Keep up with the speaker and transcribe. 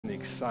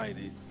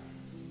excited,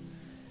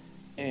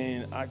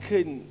 and I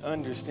couldn't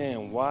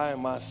understand why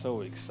am I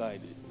so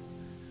excited.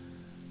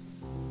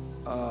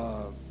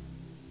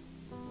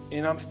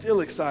 And I'm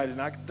still excited,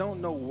 and I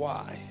don't know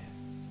why.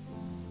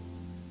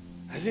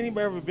 Has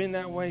anybody ever been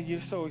that way?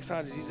 You're so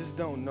excited, you just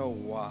don't know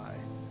why.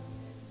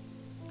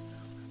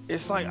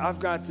 It's like I've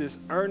got this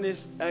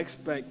earnest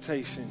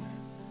expectation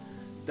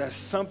that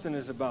something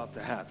is about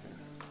to happen.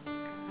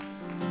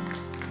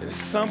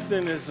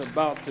 Something is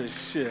about to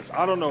shift.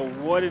 I don't know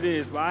what it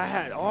is,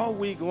 but all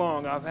week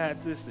long, I've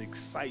had this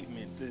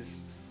excitement,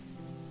 this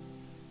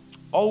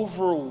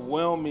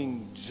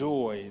overwhelming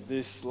joy,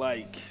 this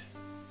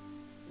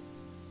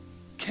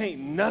can't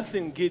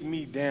nothing get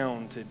me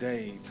down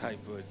today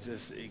type of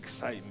just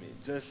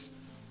excitement.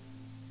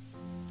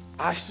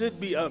 I should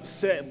be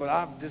upset, but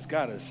I've just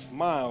got to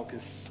smile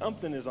because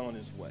something is on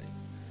its way.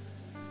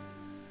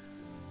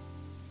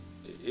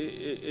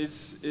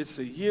 It's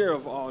a year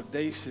of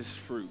audacious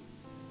fruit,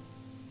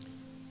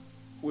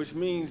 which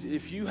means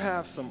if you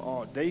have some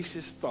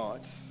audacious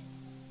thoughts,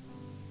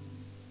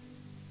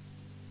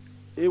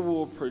 it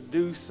will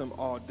produce some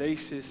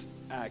audacious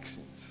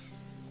actions.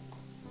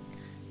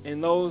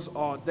 And those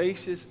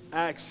audacious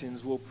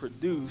actions will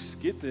produce,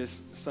 get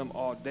this, some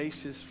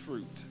audacious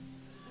fruit.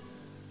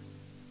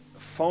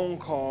 Phone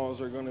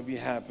calls are going to be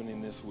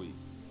happening this week.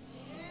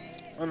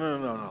 Oh,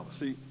 no.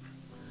 See,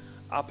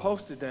 I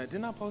posted that.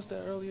 Didn't I post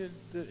that earlier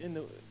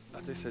I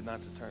just said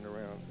not to turn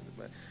around.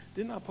 But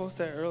didn't I post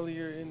that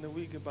earlier in the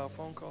week about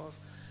phone calls?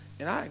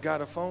 And I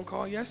got a phone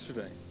call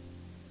yesterday.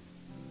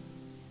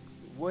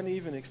 Wasn't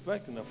even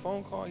expecting a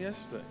phone call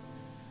yesterday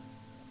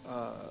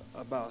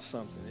about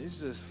something. It's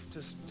just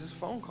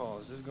phone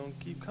calls. Just going to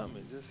keep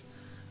coming. Just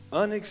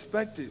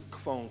unexpected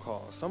phone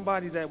calls.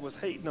 Somebody that was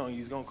hating on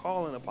you is going to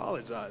call and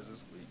apologize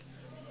this week.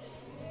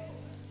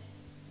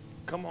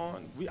 Come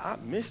on, I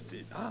missed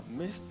it. I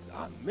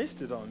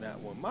missed it on that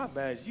one. My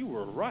bad. You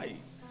were right.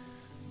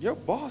 Your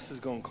boss is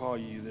going to call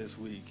you this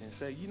week and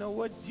say, you know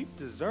what? You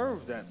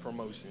deserve that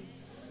promotion.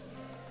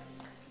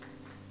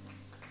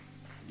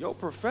 Your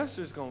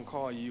professor's going to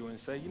call you and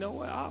say, you know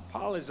what? I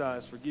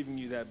apologize for giving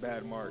you that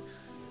bad mark.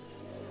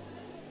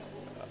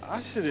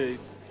 I'm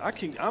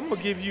going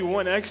to give you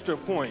one extra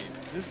point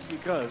just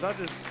because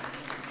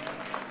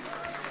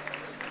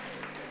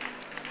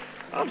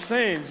I'm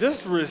saying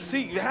just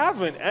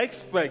have an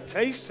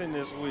expectation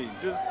this week.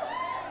 Just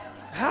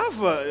have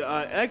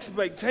an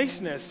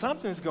expectation that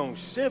something's going to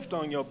shift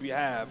on your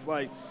behalf.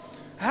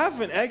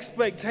 Have an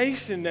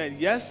expectation that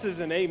yeses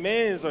and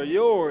amens are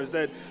yours,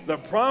 that the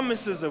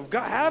promises of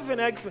God.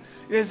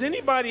 Does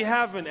anybody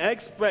have an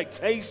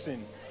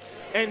expectation?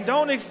 And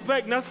don't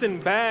expect nothing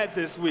bad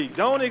this week.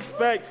 Don't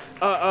expect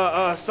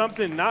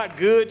something not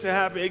good to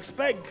happen.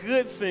 Expect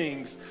good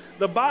things.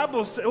 The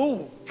Bible says,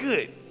 oh,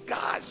 good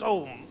God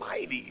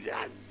almighty,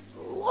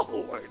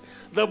 Lord.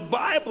 The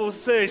Bible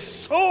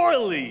says,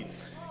 surely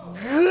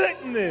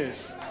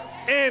goodness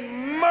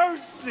and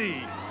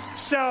mercy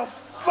shall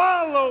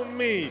follow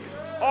me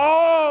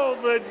all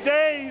the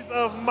days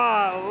of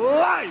my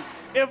life.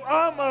 If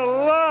I'm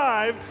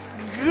alive,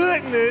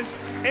 goodness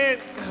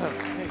and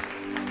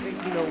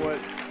you know what?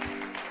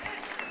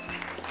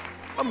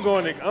 I'm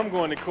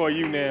going to call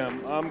you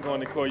Nam. I'm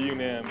going to call you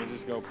Nam and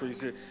just go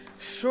preach it.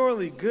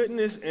 Surely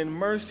goodness and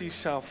mercy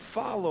shall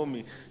follow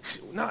me.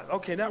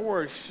 That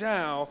word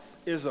shall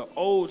is an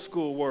old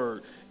school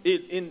word.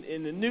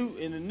 In the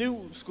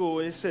new school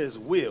it says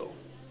will.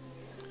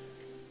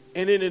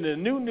 And then in the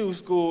new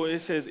school it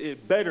says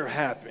it better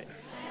happen.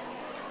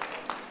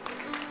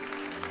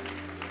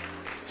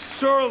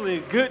 Surely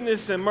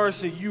goodness and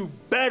mercy, you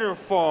better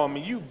follow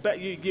me.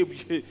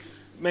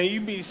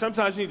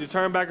 Sometimes you need to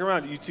turn back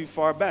around. You're too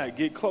far back.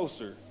 Get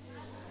closer.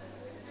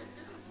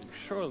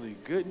 Surely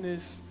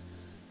goodness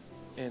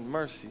and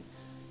mercy.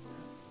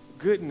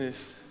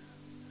 Goodness.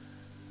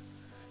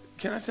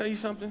 Can I tell you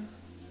something?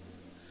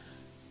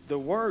 The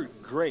word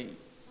great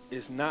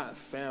is not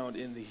found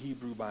in the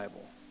Hebrew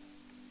Bible.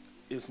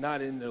 It's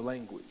not in their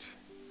language.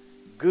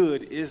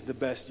 Good is the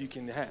best you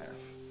can have.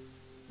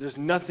 There's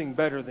nothing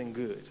better than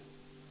good.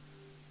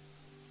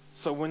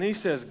 So when he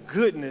says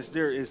goodness,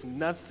 there is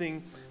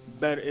nothing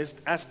better.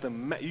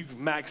 You've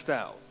maxed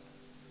out.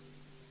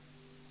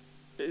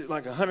 It's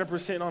like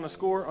 100% on a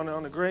score,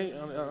 on a grade,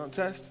 on a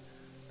test.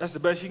 That's the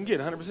best you can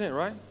get, 100%,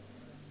 right?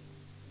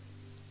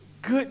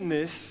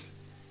 Goodness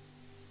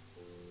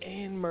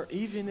and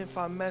even if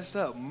I mess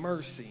up,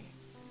 mercy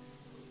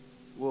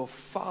will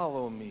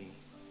follow me.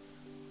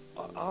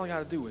 All I got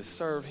to do is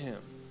serve him.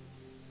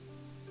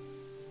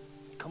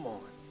 Come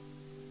on.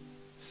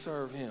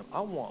 Serve him.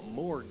 I want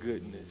more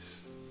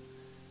goodness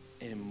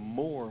and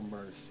more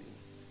mercy.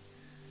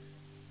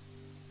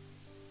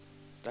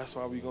 That's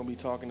why we're going to be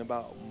talking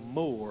about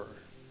more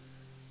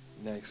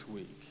next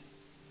week.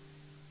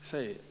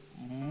 Say it,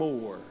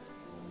 more.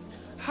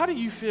 How do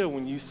you feel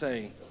when you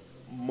say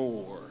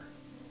more?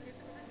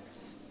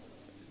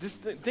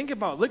 Just think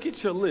about, look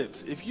at your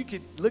lips. If you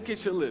could look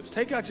at your lips,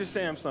 take out your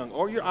Samsung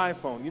or your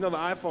iPhone. You know the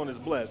iPhone is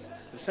blessed.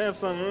 The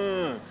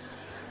Samsung,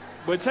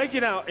 But take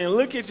it out and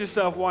look at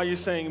yourself while you're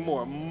saying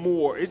more.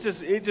 More.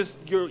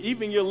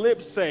 Even your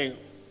lips saying.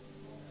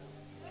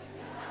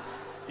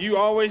 You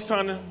always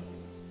trying to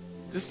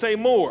just say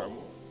more.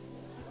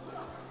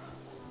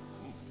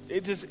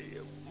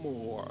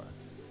 More.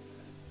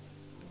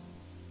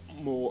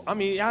 More. I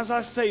mean, as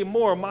I say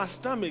more, my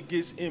stomach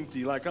gets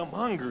empty, like I'm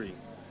hungry.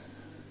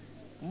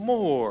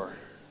 More.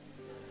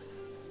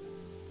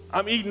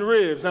 I'm eating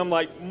ribs. I'm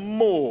like,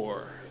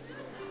 more.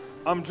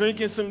 I'm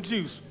drinking some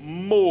juice.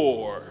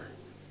 More.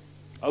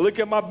 I look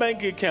at my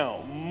bank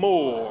account.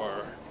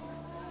 More.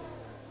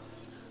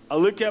 I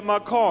look at my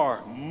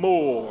car.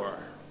 More.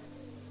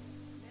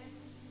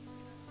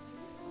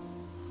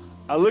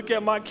 I look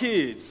at my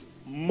kids.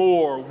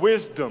 More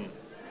wisdom.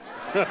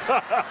 You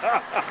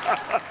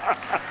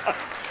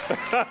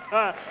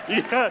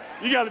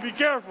got to be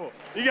careful.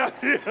 You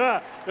got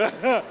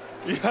to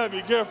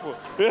be careful.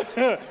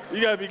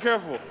 You got to be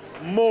careful.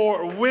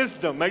 More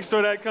wisdom. Make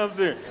sure that comes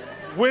in.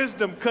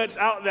 Wisdom cuts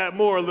out that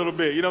more a little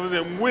bit. You know what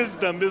I'm saying?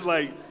 Wisdom is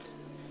like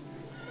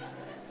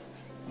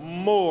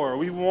more.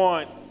 We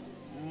want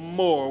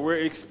more. We're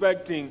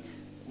expecting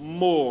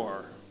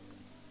more.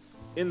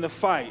 In the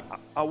fight,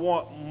 I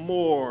want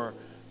more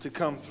to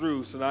come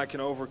through so that I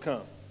can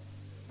overcome.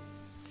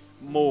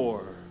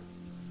 More,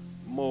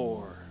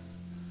 more,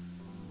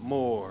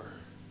 more,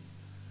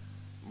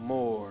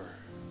 more,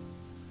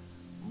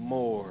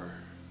 more.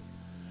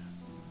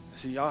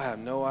 See, y'all have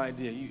no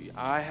idea.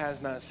 Eye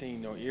has not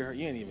seen nor ear.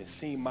 You ain't even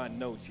seen my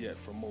notes yet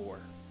for more.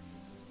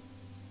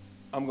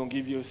 I'm going to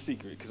give you a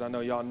secret because I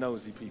know y'all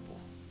nosy people.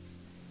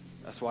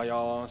 That's why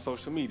y'all are on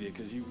social media,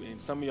 because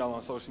and some of y'all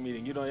on social media,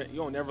 you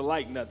don't never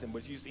like nothing,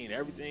 but you seen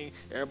everything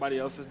everybody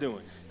else is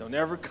doing. Don't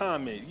ever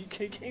comment. You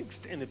can't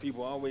stand the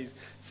people always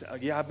say, oh,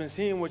 yeah, I've been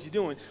seeing what you're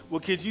doing.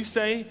 Well, could you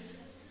say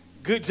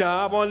good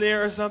job on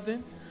there or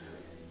something?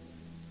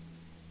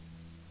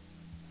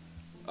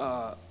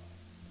 The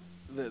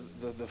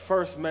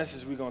first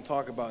message we're going to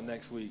talk about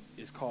next week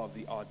is called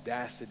the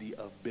audacity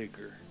of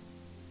bigger.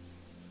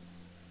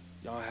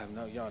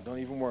 Y'all don't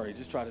even worry.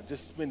 Just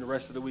spend the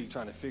rest of the week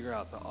trying to figure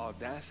out the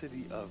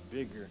audacity of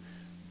bigger.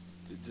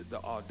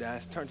 The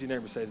audacity. Turn to your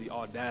neighbor and say the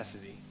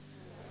audacity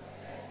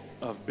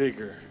of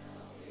bigger.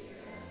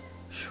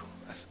 Whew,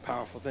 that's a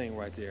powerful thing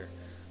right there.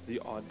 The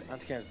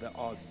audacity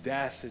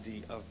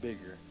of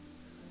bigger.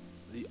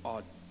 The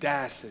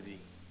audacity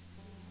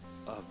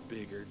of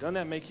bigger. Doesn't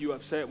that make you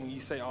upset when you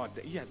say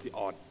you have the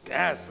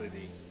audacity?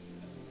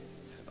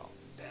 You said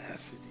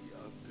audacity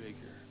of bigger.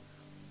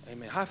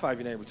 Amen. High five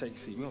your neighbor. Take a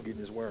seat. We're going to get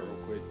in this word real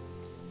quick.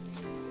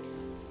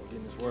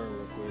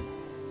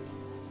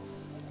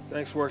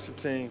 Thanks, worship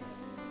team.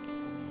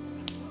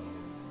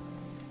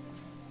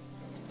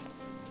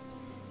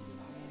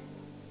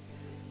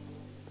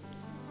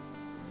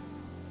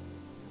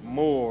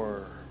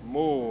 More.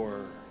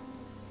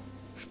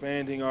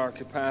 Expanding our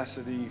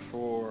capacity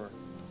for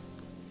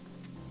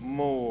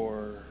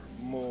more.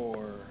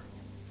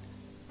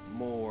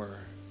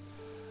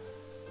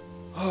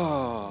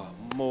 Oh,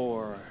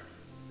 more.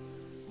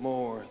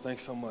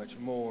 Thanks so much.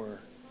 More.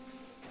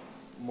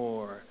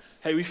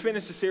 Hey, we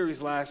finished a series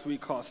last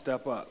week called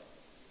Step Up.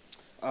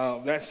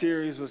 That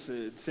series was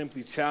to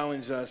simply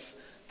challenge us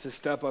to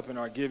step up in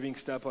our giving,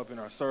 step up in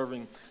our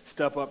serving,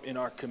 step up in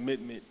our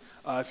commitment.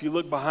 If you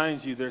look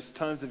behind you, there's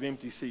tons of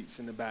empty seats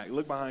in the back.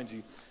 Look behind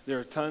you. There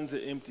are tons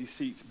of empty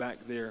seats back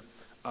there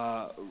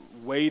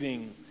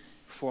waiting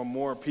for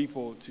more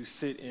people to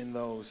sit in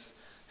those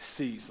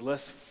seats.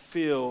 Let's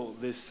fill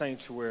this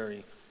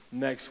sanctuary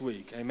next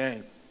week.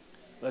 Amen.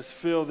 Let's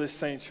fill this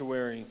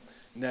sanctuary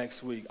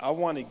next week. I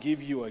want to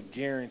give you a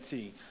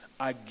guarantee.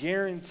 I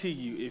guarantee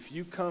you, if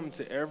you come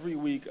to every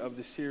week of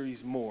the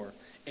series more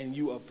and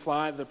you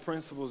apply the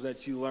principles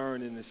that you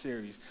learned in the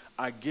series,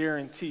 I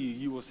guarantee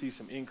you will see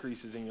some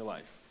increases in your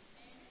life.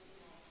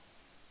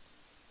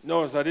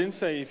 Notice I didn't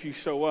say if you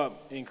show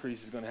up,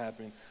 increase is going to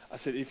happen. I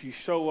said if you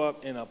show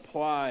up and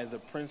apply the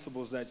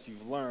principles that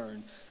you've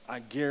learned, I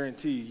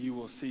guarantee you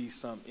will see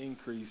some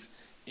increase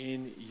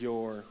in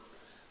your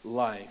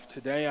life.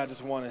 Today, I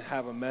just want to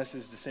have a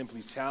message to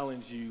simply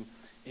challenge you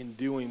in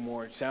doing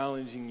more,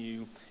 challenging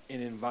you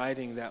in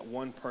inviting that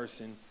one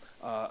person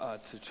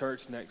to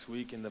church next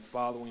week and the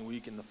following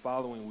week and the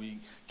following week.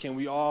 Can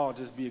we all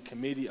just be a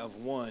committee of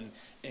one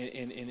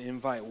and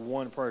invite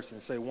one person?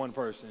 Say one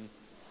person.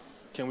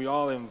 Can we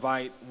all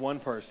invite one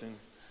person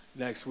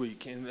next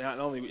week? And not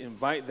only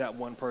invite that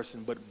one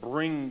person, but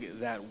bring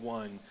that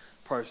one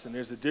person.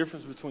 There's a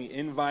difference between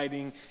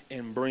inviting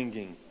and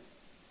bringing.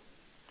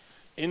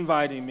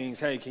 Inviting means,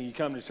 hey, can you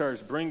come to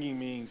church? Bringing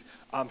means,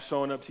 I'm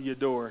showing up to your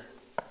door.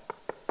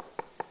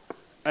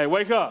 Hey,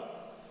 wake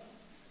up.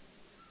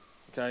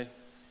 Okay?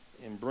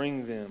 And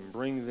bring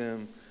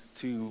them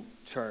to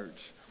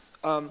church.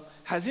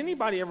 Has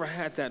anybody ever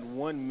had that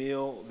one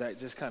meal that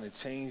just kind of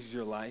changed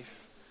your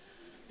life?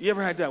 You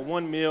ever had that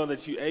one meal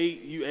that you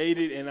ate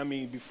it, and I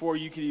mean, before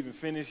you could even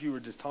finish, you were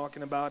just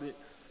talking about it?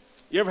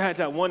 You ever had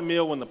that one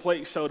meal when the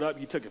plate showed up,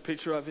 you took a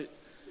picture of it?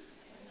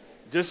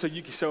 Just so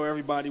you can show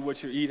everybody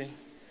what you're eating.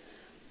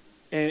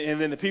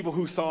 And then the people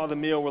who saw the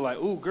meal were like,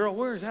 ooh, girl,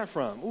 where is that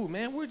from? Ooh,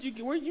 man, where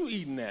you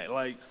eating that?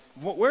 Like,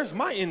 where's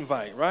my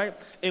invite, right?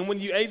 And when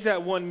you ate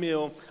that one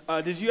meal,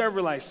 did you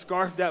ever like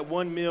scarf that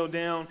one meal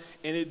down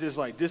and it just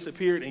like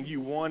disappeared and you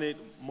wanted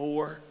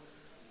more?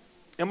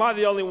 Am I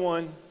the only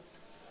one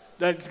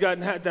that's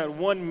had that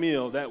one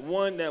meal, that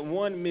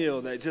one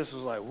meal that just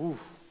was like, woo?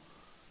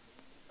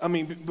 I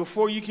mean,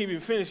 before you can even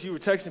finish, you were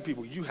texting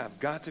people, you have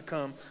got to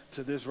come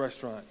to this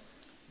restaurant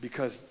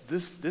because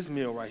this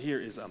meal right here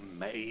is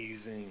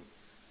amazing.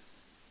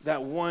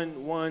 That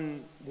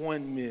one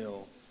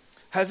meal.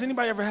 Has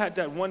anybody ever had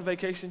that one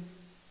vacation?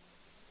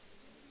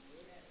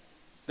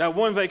 That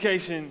one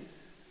vacation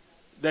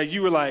that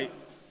you were like,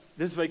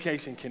 this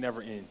vacation can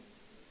never end.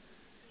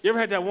 You ever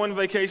had that one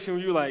vacation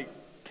where you were like,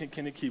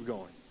 can it keep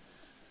going?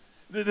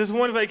 There's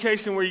one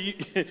vacation where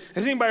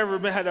has anybody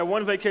ever had that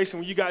one vacation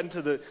where you got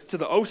into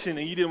the ocean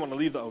and you didn't want to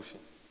leave the ocean?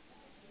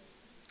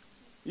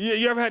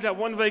 You ever had that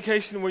one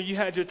vacation where you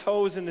had your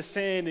toes in the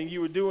sand and you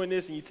were doing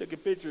this and you took a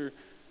picture?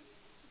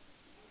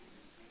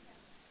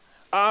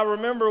 I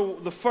remember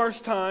the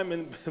first time,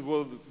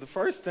 the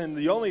first and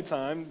the only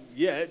time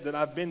yet that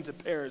I've been to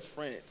Paris,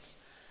 France.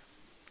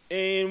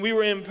 And we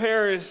were in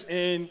Paris,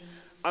 and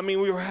I mean,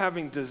 we were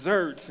having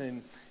desserts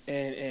and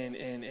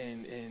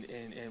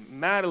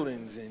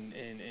madeleines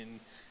and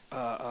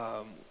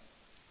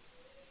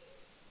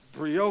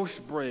brioche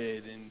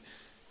bread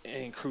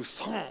and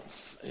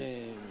croissants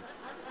and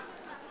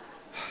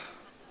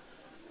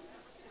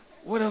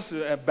what else?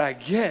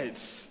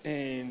 Baguettes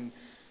and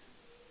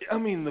I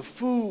mean, the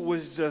food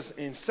was just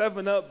in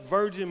 7-Up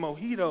virgin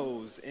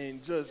mojitos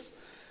and just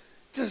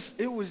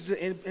it was.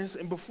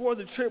 And before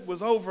the trip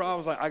was over, I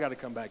was like, I got to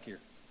come back here.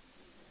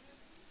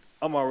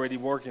 I'm already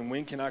working.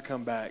 When can I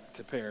come back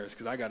to Paris?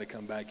 Because I got to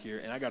come back here,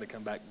 and I got to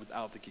come back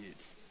without the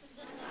kids.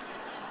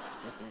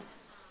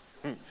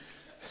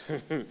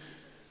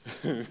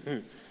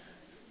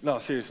 No,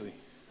 seriously.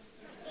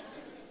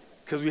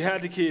 Because we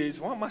had the kids.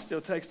 Why am I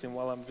still texting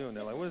while I'm doing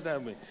that? Like, what does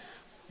that mean?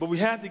 But we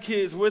had the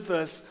kids with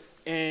us,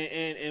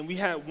 and we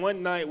had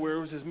one night where it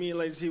was just me and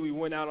Lady T. We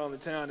went out on the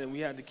town, and we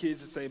had the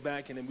kids to stay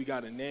back, and then we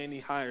got a nanny,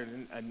 hired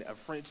a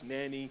French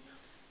nanny,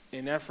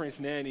 and that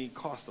French nanny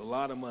cost a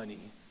lot of money.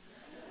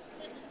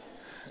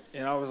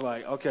 And I was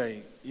like,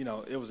 okay, you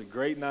know, it was a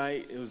great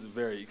night. It was a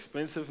very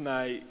expensive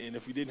night. And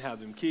if we didn't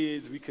have them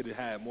kids, we could have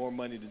had more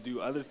money to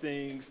do other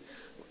things.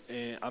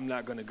 And I'm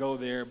not going to go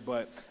there.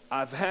 But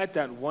I've had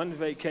that one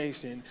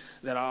vacation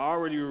that I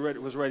already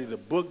was ready to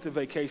book the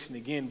vacation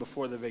again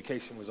before the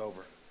vacation was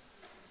over.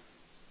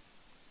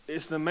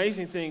 It's an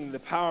amazing thing, the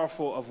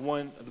powerful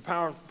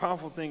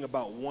thing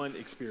about one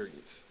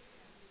experience.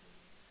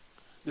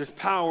 There's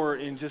power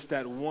in just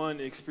that one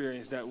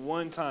experience, that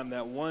one time,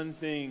 that one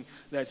thing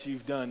that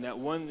you've done, that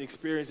one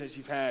experience that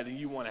you've had, and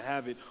you want to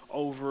have it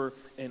over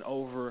and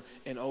over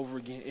and over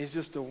again. It's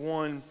just the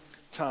one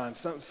time.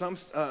 Some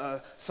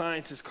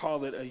scientists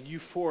call it a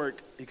euphoric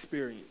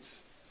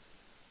experience.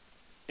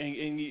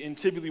 And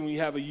typically when you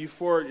have a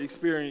euphoric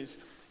experience,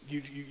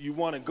 you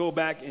want to go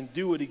back and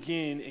do it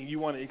again, and you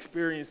want to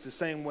experience the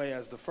same way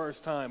as the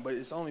first time, but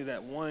it's only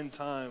that one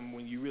time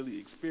when you really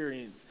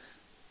experience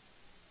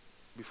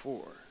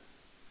before.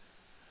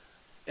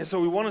 And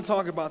so we want to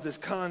talk about this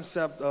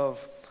concept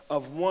of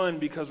one,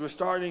 because we're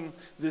starting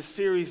this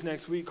series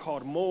next week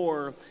called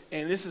More,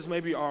 and this is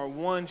maybe our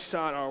one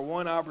shot, our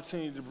one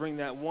opportunity to bring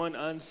that one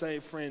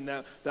unsaved friend,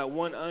 that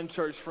one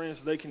unchurched friend,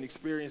 so they can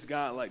experience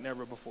God like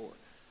never before.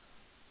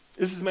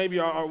 This is maybe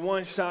our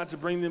one shot to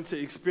bring them to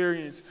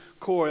experience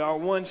Corey, our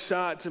one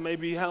shot to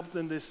maybe help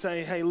them to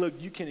say, hey, look,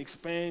 you can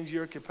expand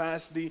your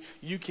capacity,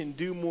 you can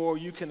do more,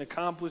 you can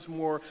accomplish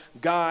more.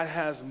 God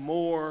has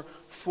more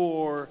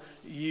for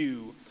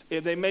you.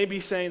 They may be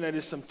saying that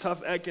it's some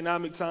tough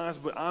economic times,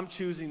 but I'm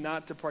choosing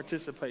not to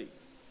participate.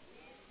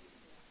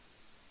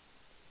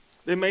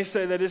 They may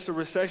say that it's a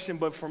recession,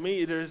 but for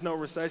me, there is no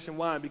recession.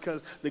 Why?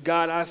 Because the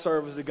God I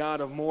serve is the God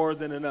of more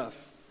than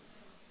enough.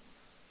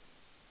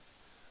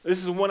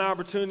 This is one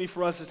opportunity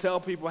for us to tell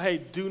people, hey,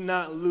 do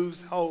not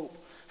lose hope.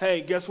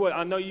 Hey, guess what?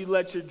 I know you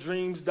let your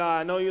dreams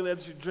die. I know you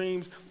let your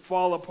dreams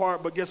fall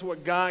apart, but guess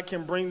what? God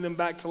can bring them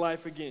back to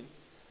life again.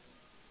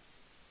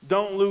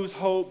 Don't lose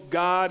hope.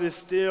 God is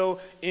still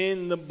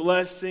in the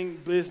blessing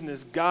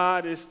business.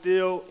 God is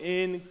still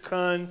in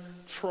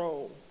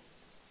control.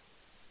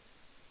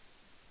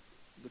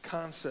 The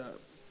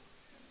concept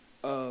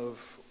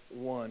of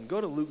one.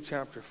 Go to Luke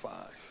chapter 5.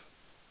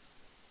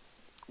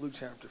 Luke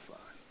chapter 5.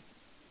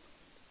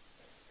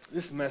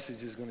 This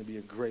message is going to be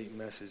a great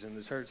message. And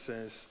the church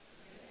says,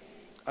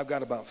 I've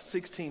got about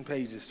 16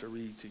 pages to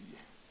read to you.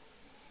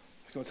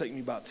 It's going to take me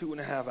about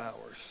 2.5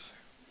 hours.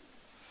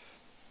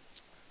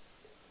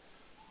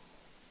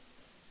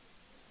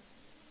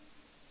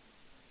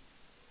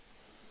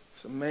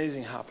 It's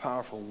amazing how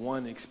powerful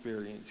one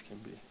experience can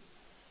be.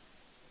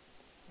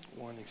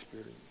 One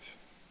experience.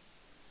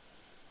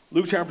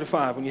 Luke chapter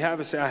 5. When you have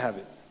it, say, I have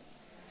it.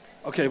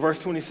 Okay, verse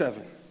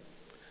 27. It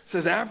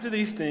says, after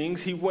these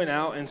things, he went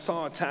out and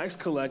saw a tax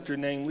collector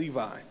named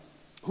Levi.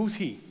 Who's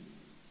he?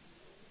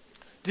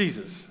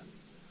 Jesus.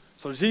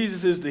 So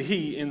Jesus is the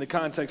he in the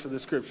context of the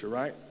scripture,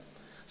 right?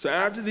 So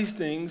after these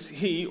things,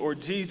 he, or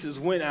Jesus,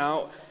 went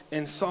out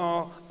and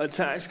saw a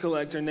tax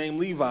collector named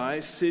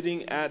Levi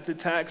sitting at the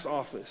tax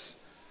office.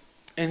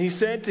 And he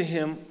said to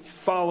him,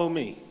 "Follow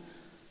me."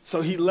 So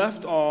he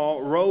left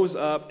all, rose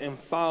up, and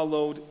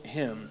followed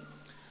him.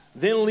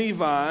 Then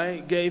Levi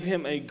gave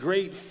him a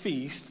great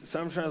feast,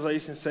 some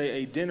translations say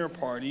a dinner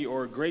party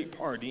or a great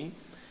party,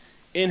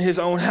 in his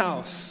own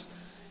house.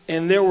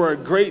 And there were a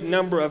great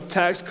number of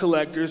tax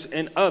collectors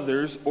and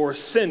others, or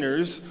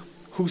sinners,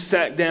 who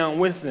sat down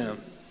with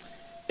them.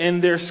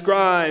 And their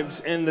scribes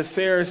and the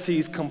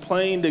Pharisees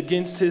complained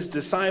against his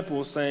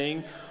disciples,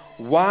 saying,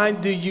 "Why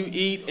do you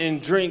eat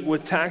and drink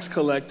with tax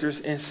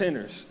collectors and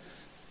sinners?"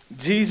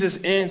 Jesus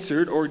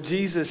answered, or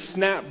Jesus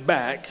snapped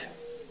back,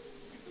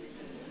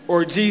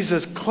 or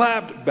Jesus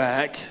clapped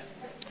back,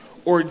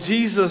 or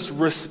Jesus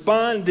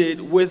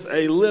responded with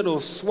a little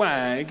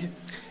swag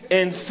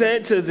and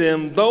said to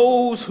them,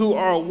 "Those who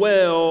are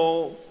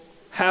well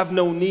have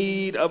no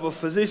need of a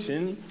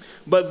physician,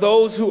 but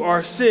those who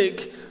are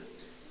sick,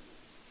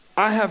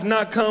 I have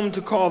not come to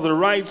call the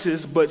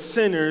righteous, but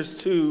sinners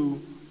to."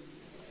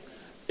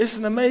 It's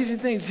an amazing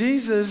thing.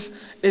 Jesus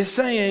is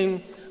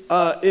saying,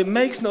 it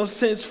makes no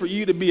sense for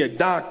you to be a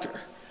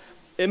doctor.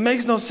 It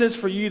makes no sense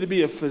for you to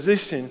be a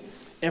physician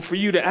and for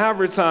you to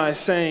advertise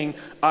saying,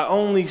 "I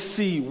only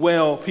see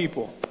well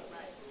people."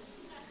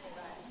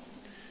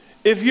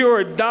 If you're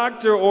a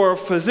doctor or a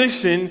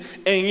physician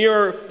and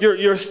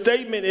your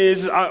statement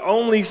is, "I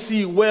only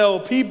see well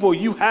people,"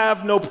 you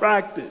have no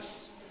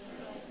practice.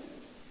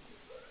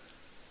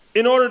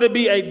 In order to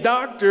be a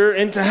doctor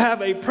and to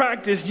have a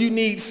practice, you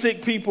need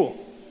sick people.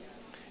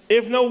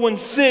 If no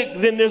one's sick,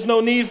 then there's no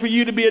need for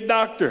you to be a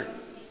doctor.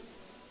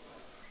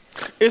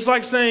 It's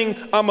like saying,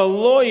 "I'm a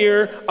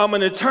lawyer, I'm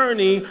an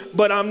attorney,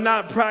 but I'm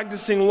not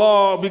practicing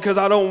law because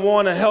I don't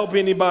want to help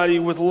anybody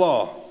with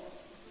law."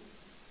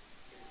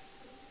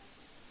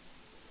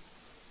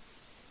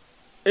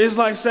 It's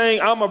like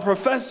saying, "I'm a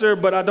professor,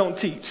 but I don't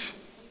teach."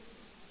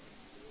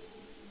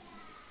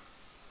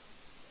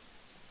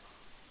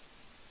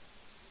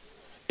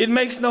 It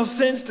makes no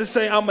sense to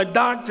say, "I'm a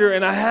doctor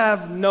and I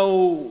have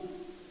no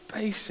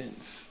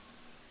patience.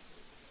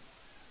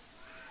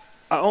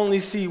 I only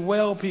see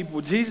well people."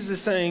 Jesus is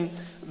saying,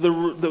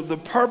 the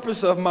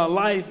purpose of my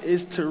life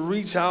is to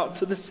reach out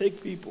to the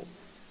sick people.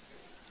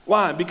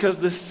 Why? Because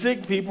the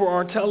sick people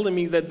are telling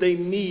me that they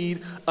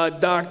need a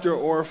doctor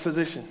or a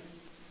physician.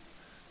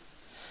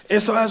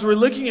 And so as we're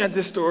looking at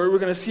this story, we're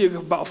going to see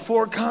about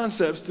 4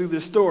 concepts through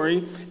this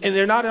story. And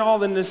they're not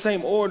all in the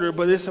same order,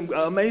 but there's some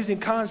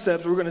amazing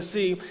concepts we're going to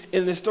see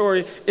in this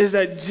story. Is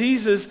that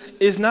Jesus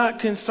is not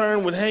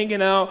concerned with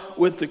hanging out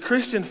with the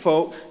Christian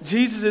folk.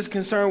 Jesus is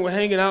concerned with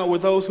hanging out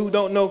with those who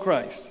don't know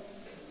Christ.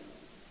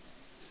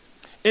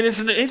 And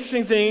it's an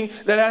interesting thing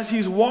that as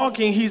he's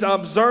walking, he's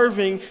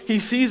observing, he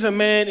sees a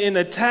man in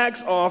a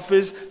tax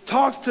office,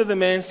 talks to the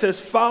man, says,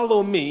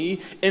 "Follow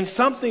me," and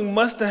something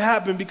must have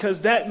happened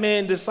because that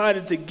man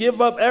decided to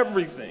give up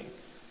everything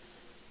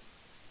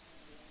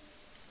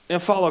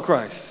and follow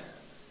Christ.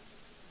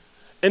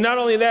 And not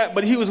only that,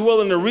 but he was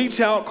willing to reach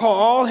out, call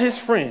all his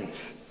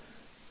friends.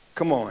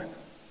 Come on.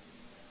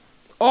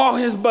 All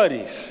his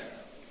buddies.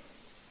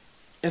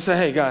 And say,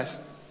 "Hey guys,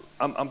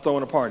 I'm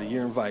throwing a party,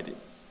 you're invited."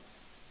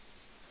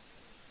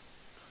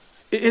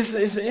 It's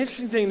an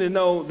interesting thing to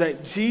know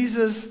that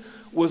Jesus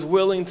was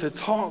willing to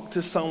talk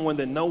to someone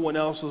that no one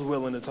else was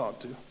willing to talk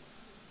to.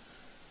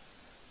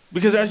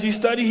 Because as you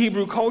study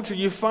Hebrew culture,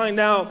 you find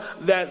out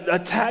that a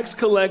tax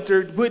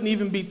collector wouldn't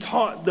even be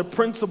taught the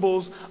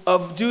principles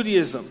of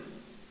Judaism.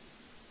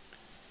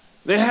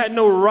 They had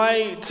no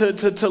right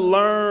to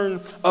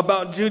learn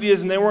about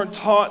Judaism. They weren't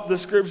taught the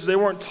scriptures. They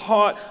weren't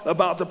taught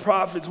about the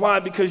prophets. Why?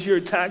 Because you're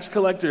a tax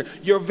collector.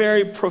 Your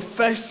very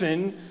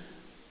profession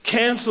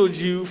canceled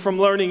you from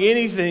learning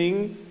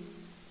anything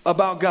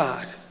about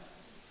God.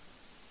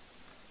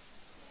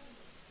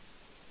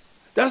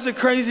 That's a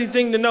crazy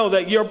thing to know,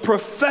 that your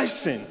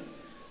profession,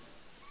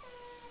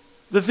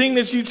 the thing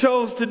that you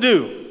chose to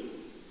do,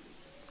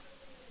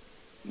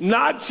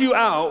 knocked you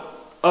out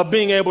of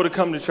being able to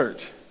come to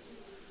church.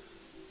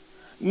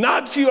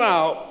 Knocked you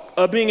out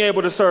of being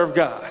able to serve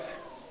God.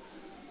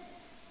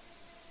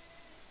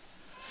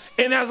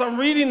 And as I'm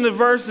reading the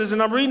verses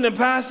and I'm reading the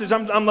passage,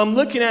 I'm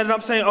looking at it,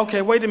 I'm saying,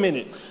 okay, wait a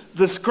minute.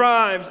 The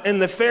scribes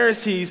and the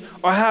Pharisees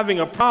are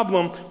having a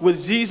problem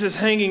with Jesus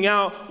hanging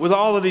out with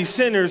all of these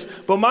sinners.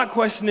 But my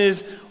question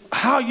is,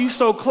 how are you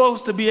so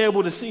close to be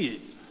able to see it?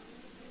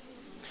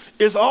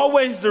 It's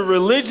always the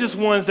religious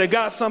ones that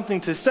got something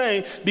to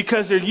say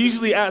because they're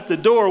usually at the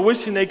door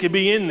wishing they could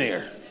be in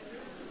there.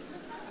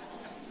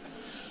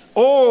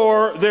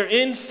 Or they're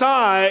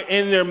inside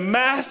and they're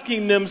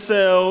masking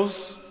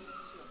themselves.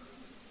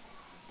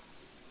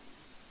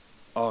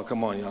 Oh,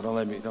 come on, y'all.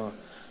 Don't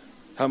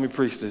help me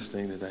preach this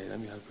thing today. Let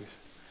me help preach.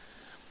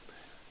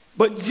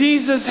 But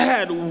Jesus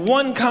had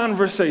one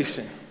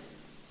conversation,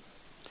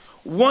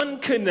 one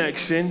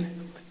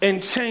connection,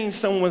 and changed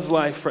someone's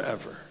life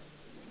forever.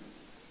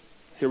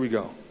 Here we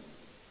go.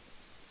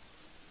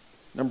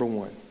 Number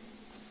 1,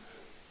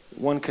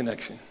 One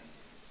connection.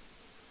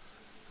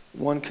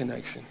 One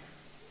connection.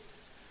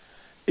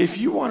 If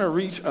you want to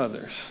reach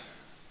others,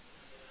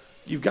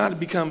 you've got to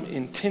become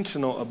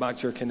intentional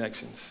about your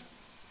connections.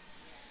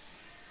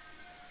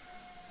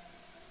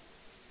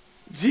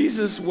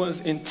 Jesus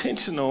was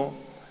intentional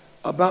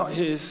about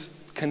his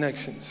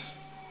connections.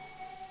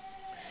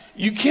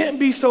 You can't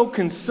be so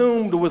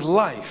consumed with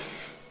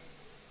life,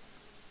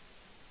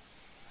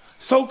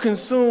 so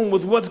consumed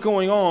with what's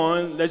going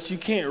on that you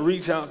can't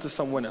reach out to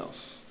someone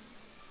else.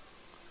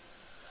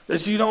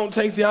 That you don't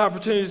take the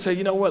opportunity to say,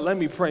 you know what, let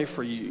me pray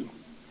for you.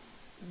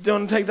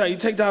 Don't take that. You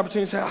take the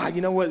opportunity to say,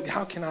 you know what,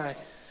 how can I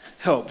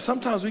help?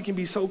 Sometimes we can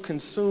be so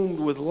consumed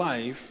with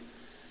life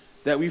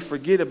that we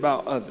forget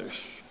about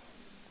others.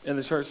 And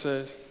the church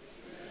says,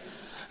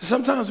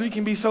 sometimes we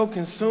can be so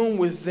consumed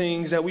with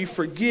things that we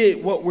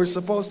forget what we're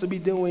supposed to be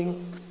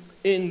doing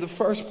in the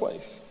first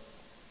place.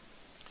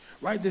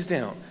 Write this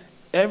down.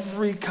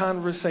 Every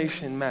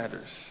conversation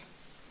matters.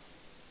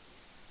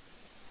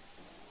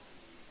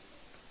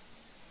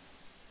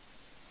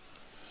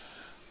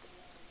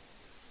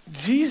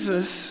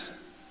 Jesus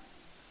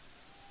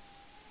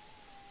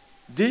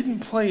didn't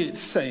play it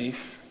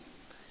safe,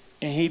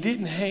 and he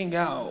didn't hang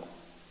out.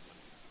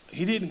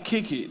 He didn't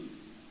kick it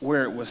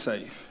where it was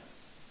safe.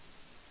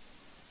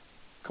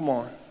 Come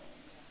on.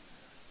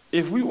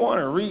 If we want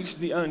to reach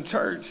the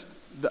unchurched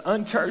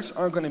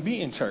aren't going to be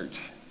in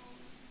church.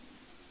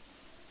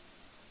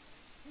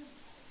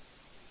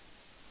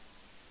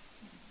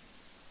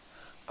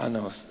 I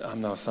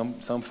know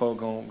some folk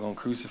gonna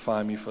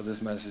crucify me for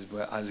this message,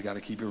 but I just got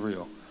to keep it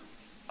real.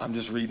 I'm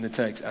just reading the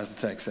text as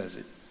the text says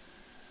it.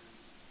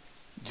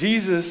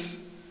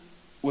 Jesus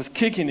was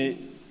kicking it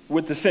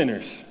with the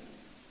sinners.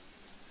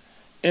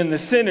 And the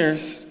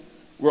sinners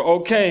were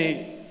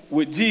okay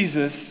with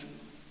Jesus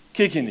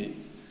kicking it,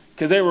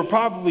 because they were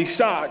probably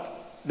shocked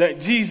that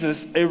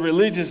Jesus, a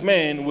religious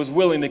man, was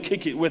willing to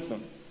kick it with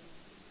them.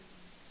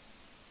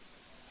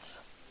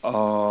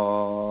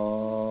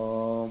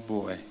 Oh,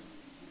 boy.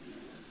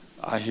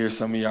 I hear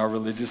some of y'all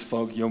religious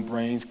folk, your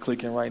brains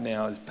clicking right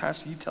now. Is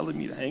Pastor, you telling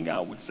me to hang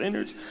out with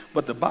sinners?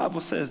 But the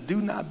Bible says, do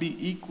not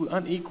be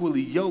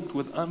unequally yoked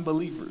with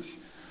unbelievers.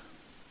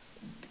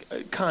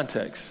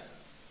 Context.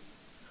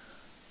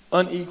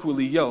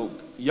 Unequally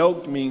yoked.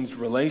 Yoked means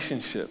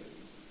relationship.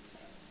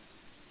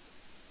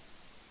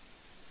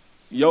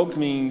 Yoked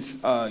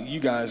means you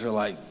guys are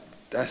like,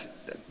 that's.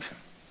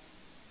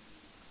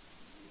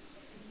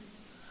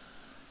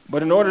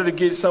 But in order to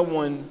get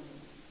someone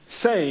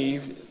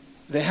saved,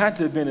 they had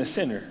to have been a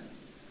sinner,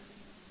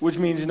 which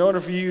means in order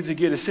for you to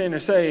get a sinner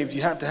saved,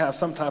 you have to have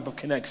some type of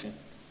connection.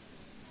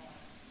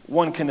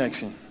 One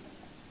connection.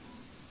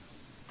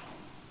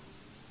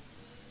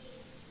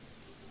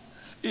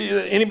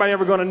 Anybody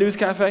ever gone to News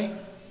Cafe?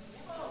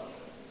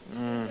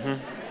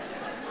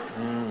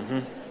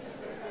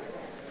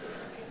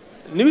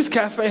 News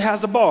Cafe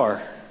has a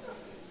bar.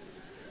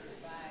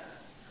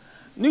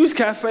 News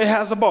Cafe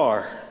has a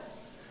bar.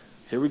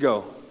 Here we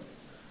go.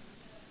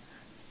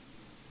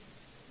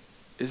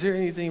 Is there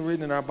anything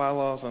written in our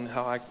bylaws on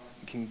how I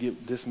can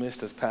get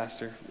dismissed as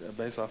pastor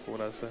based off of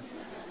what I said?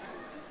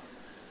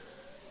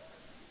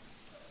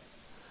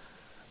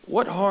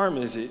 What harm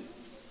is it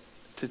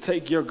to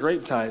take your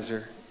grape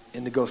tizer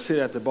and to go sit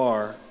at the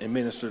bar and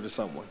minister to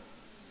someone?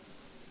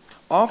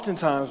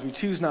 Oftentimes we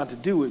choose not to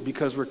do it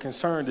because we're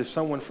concerned if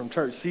someone from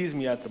church sees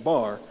me at the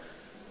bar,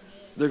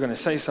 they're going to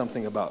say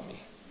something about me.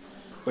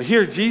 But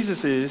here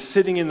Jesus is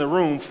sitting in the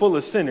room full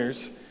of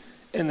sinners,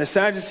 and the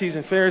Sadducees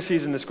and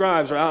Pharisees and the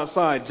scribes are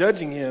outside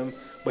judging him,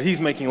 but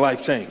he's making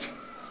life change.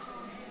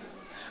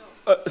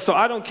 So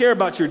I don't care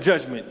about your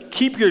judgment.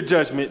 Keep your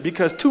judgment,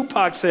 because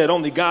Tupac said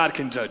only God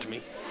can judge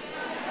me.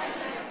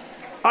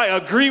 I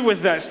agree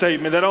with that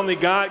statement, that only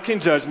God can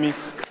judge me.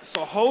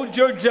 So hold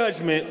your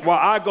judgment while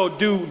I go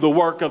do the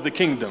work of the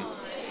kingdom.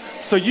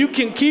 So you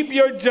can keep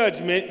your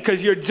judgment,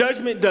 because your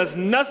judgment does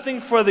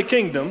nothing for the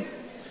kingdom.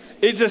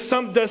 It just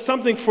does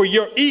something for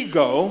your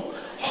ego.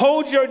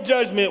 Hold your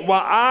judgment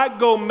while I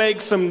go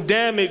make some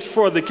damage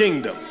for the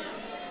kingdom.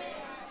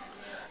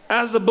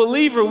 As a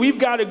believer, we've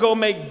got to go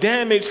make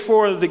damage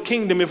for the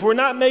kingdom. If we're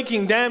not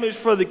making damage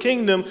for the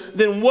kingdom,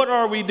 then what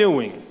are we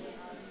doing?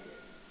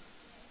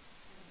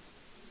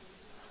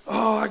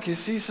 Oh, I can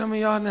see some of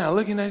y'all now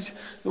looking at you,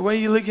 the way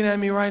you're looking at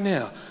me right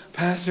now.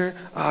 Pastor,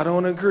 I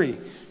don't agree.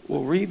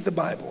 Well, read the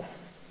Bible.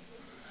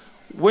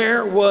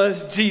 Where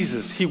was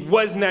Jesus? He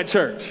wasn't at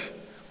church.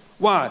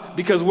 Why?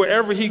 Because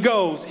wherever he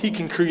goes, he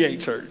can create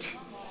church.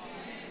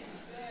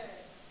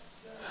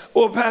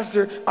 Well,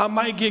 Pastor, I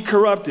might get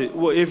corrupted.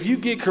 Well, if you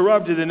get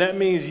corrupted, then that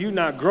means you're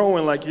not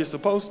growing like you're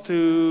supposed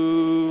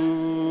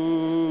to.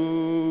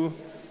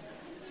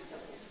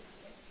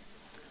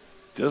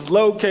 Just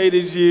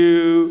located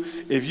you.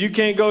 If you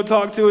can't go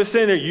talk to a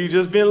sinner, you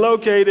just been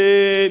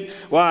located.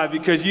 Why?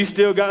 Because you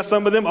still got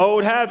some of them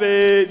old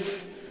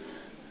habits.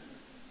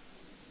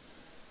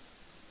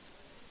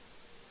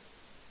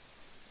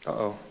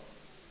 Uh-oh.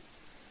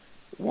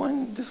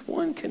 Just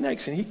one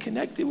connection. He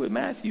connected with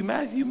Matthew.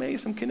 Matthew made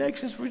some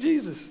connections for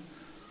Jesus.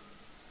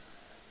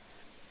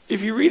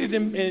 If you read it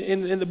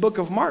in the book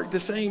of Mark, the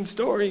same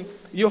story,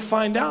 you'll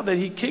find out that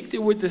he kicked it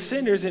with the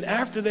sinners, and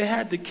after they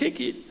had to kick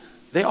it,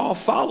 they all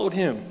followed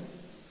him.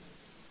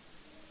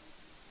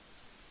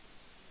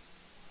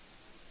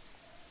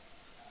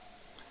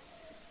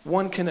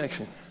 One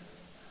connection.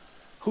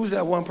 Who's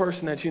that one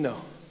person that you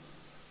know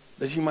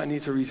that you might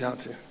need to reach out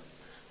to?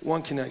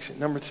 One connection.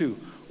 Number 2,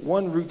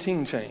 one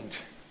routine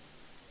change.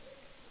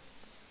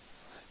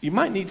 You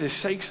might need to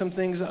shake some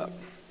things up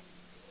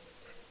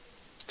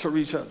to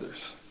reach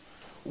others.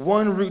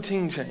 One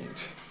routine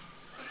change.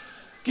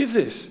 Get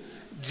this.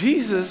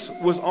 Jesus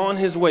was on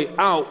his way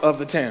out of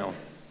the town.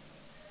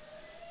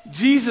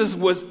 Jesus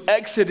was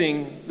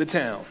exiting the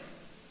town.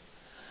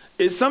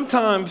 It's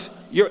sometimes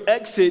your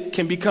exit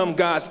can become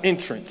God's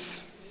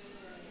entrance.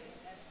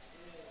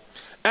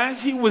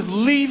 As he was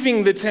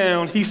leaving the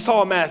town, he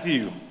saw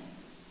Matthew.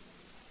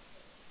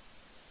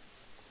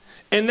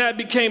 And that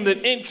became the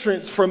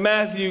entrance for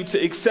Matthew to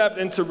accept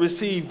and to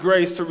receive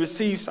grace, to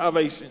receive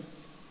salvation.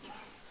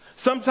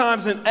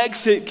 Sometimes an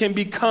exit can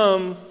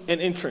become an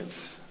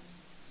entrance.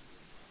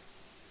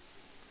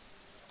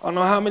 I don't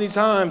know how many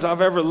times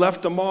I've ever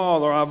left a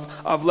mall, or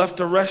I've left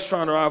a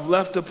restaurant, or I've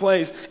left a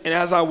place, and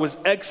as I was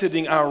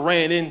exiting, I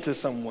ran into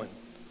someone.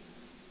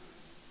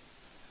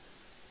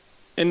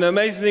 And the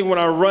amazing thing, when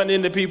I run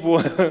into people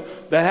that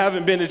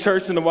haven't been to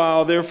church in a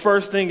while, their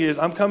first thing is,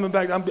 I'm coming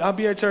back, I'll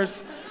be at church.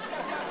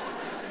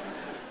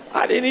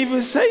 I didn't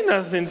even say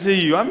nothing to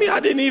you. I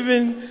didn't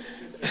even...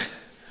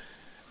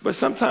 But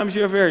sometimes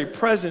your very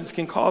presence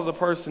can cause a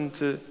person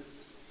to,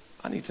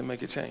 I need to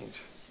make a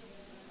change.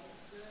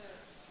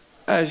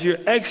 As your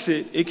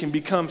exit, it can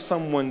become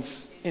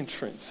someone's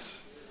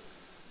entrance,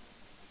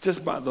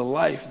 just by the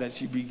life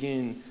that you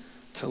begin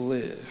to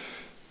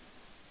live.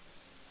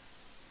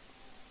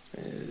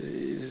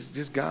 It's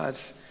just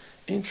God's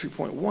entry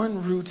point.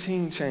 One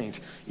routine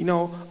change. You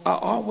know, I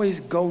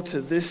always go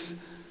to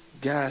this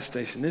gas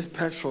station, this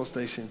petrol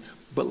station,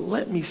 but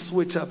let me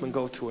switch up and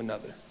go to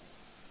another.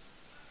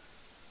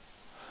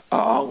 I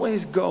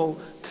always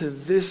go to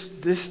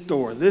this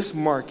store, this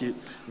market,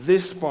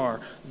 this Spar,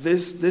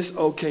 this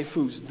OK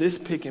Foods, this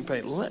Pick and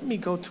Pay. Let me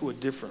go to a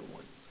different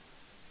one.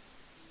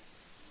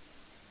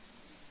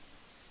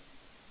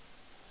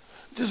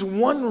 Just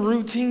one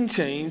routine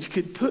change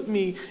could put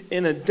me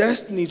in a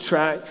destiny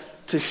track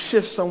to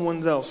shift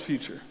someone else's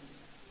future.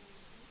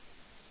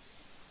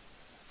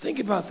 Think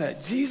about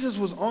that. Jesus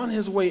was on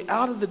his way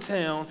out of the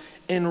town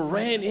and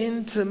ran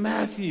into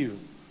Matthew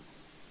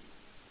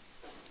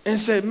and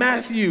said,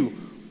 Matthew,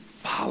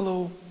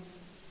 follow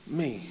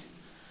me.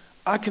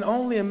 I can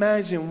only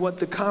imagine what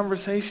the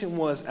conversation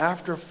was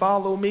after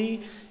follow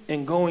me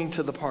and going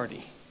to the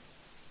party.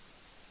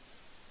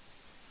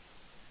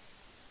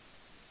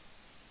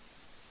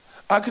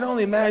 I can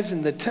only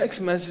imagine the text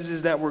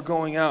messages that were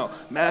going out.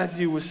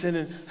 Matthew was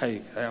sending,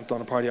 hey, I'm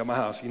throwing a party at my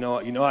house. You know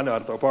I know how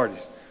to throw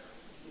parties.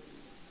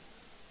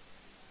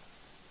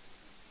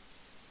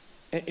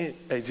 And,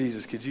 hey,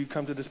 Jesus, could you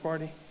come to this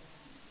party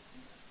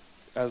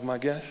as my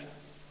guest?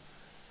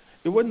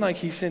 It wasn't like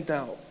he sent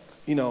out,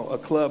 a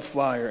club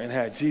flyer and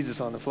had Jesus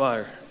on the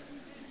flyer.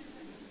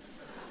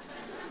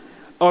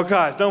 Oh,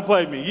 guys, don't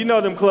play me. You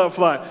know them club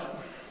flyers.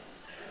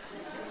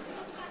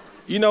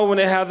 You know when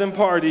they have them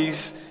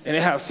parties and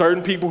they have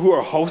certain people who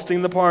are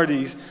hosting the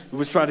parties who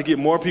was trying to get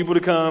more people to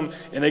come,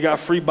 and they got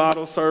free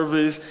bottle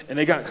service, and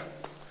they got...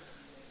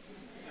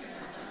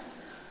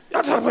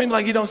 Y'all trying to play me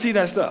like you don't see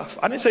that stuff.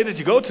 I didn't say that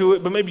you go to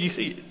it, but maybe you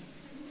see it.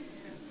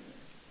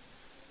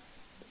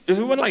 It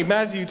wasn't like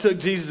Matthew took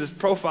Jesus'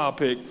 profile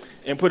pic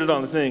and put it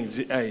on the thing.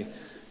 Hey,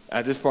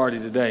 at this party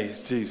today,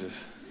 it's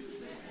Jesus.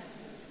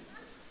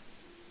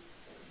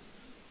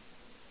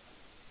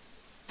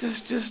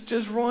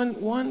 Just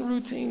one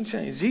routine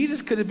change.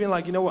 Jesus could have been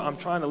like, you know what, I'm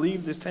trying to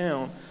leave this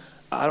town.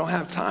 I don't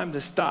have time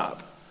to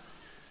stop.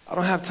 I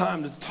don't have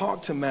time to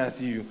talk to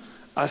Matthew.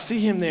 I see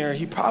him there.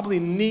 He probably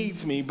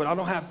needs me, but I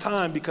don't have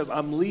time because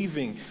I'm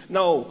leaving.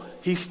 No,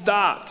 he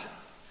stopped,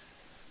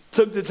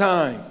 took the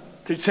time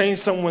to change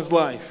someone's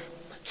life,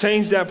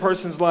 change that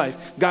person's life,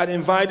 got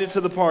invited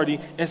to the party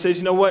and says,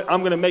 you know what, I'm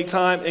going to make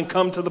time and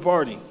come to the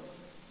party.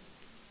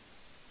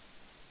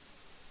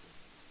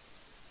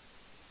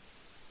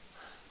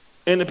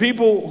 And the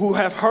people who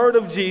have heard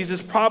of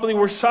Jesus probably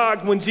were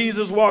shocked when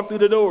Jesus walked through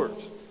the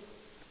doors.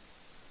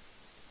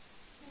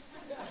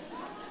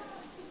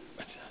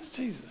 That's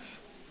Jesus.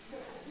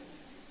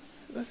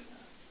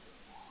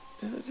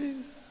 Is that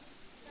Jesus?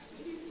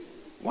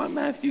 Why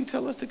Matthew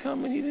tell us to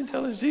come and he didn't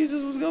tell us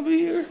Jesus was going to be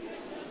here?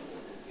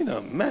 You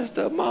know, messed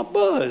up my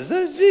buzz.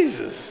 That's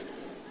Jesus.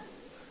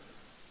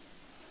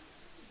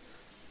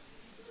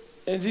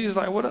 And Jesus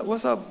like,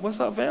 what's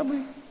up,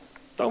 family?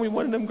 Throw me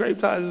one of them grape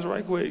tithes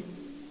right quick.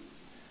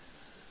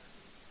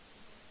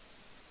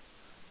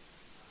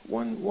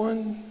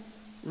 One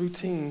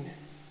routine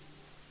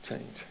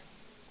change.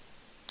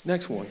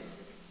 Next one.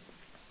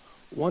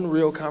 One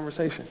real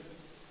conversation.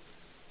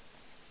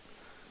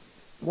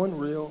 One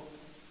real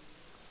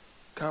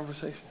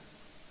conversation.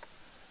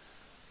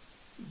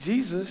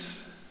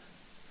 Jesus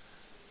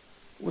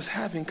was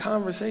having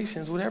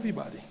conversations with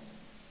everybody.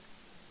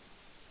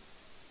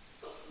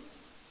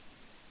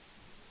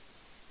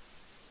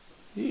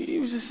 He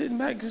was just sitting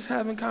back, just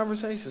having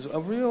conversations, a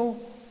real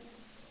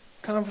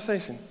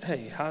conversation.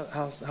 Hey,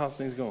 how's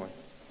things going?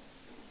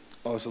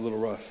 Oh, it's a little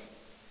rough.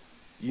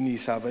 You need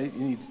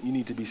salvation. You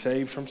need to be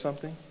saved from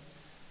something.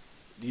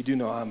 You do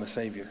know I'm a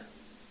savior.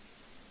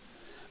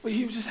 But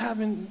he was just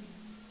having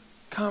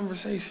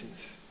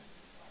conversations.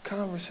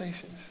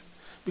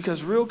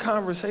 Because real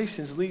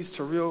conversations leads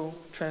to real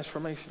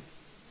transformation.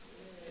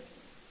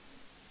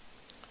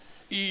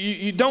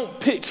 You don't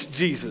pitch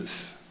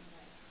Jesus.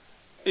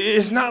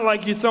 It's not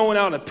like you're throwing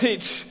out a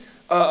pitch,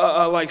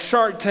 like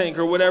Shark Tank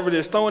or whatever it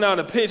is, throwing out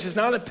a pitch. It's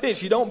not a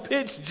pitch. You don't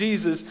pitch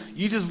Jesus.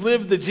 You just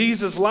live the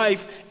Jesus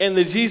life, and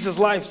the Jesus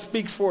life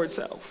speaks for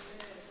itself.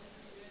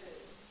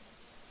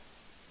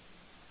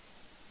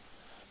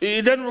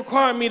 It doesn't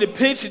require me to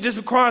pitch. It just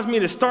requires me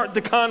to start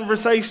the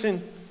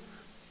conversation.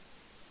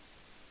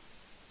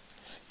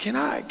 Can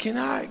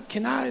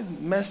I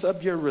mess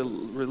up your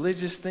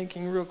religious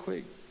thinking real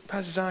quick?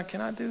 Pastor John,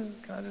 can I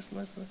just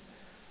mess up?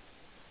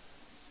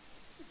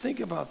 Think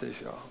about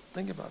this, y'all.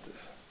 Think about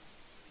this.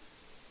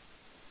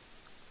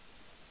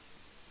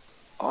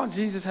 All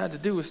Jesus had to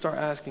do was start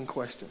asking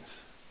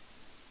questions.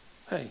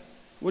 Hey,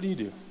 what do you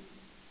do?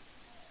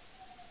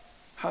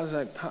 How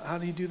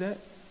do you do that?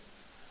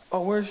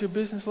 Oh, where's your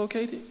business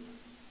located?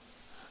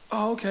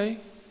 Oh, okay.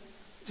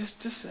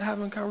 Just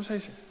having a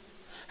conversation.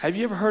 Have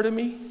you ever heard of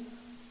me?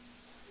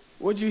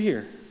 What'd you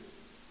hear?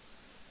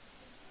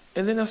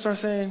 And then they'll start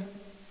saying,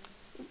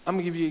 I'm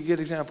gonna give you a good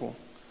example.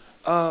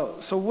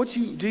 So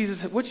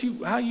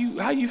how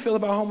you feel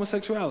about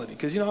homosexuality?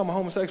 Because I'm a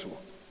homosexual.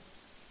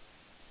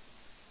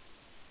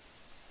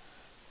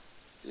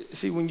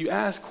 See, when you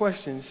ask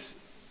questions,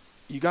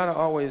 you gotta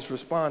always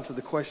respond to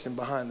the question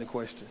behind the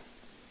question.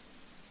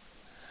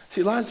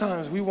 See, a lot of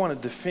times we want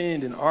to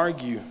defend and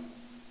argue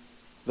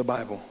the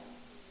Bible.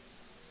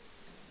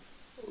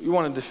 We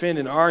want to defend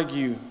and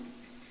argue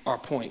our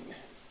point.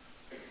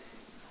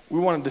 We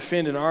want to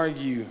defend and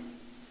argue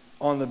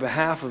on the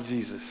behalf of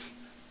Jesus.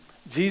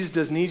 Jesus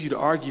doesn't need you to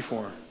argue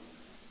for him.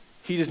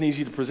 He just needs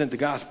you to present the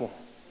gospel,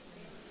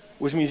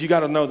 which means you got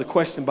to know the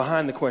question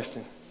behind the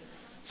question.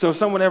 So if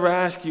someone ever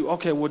asks you,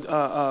 okay,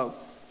 well,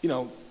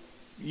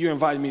 you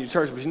invited me to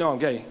church, but I'm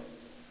gay.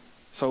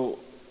 So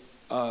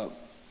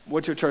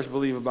what's your church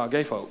believe about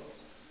gay folk?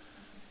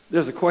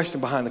 There's a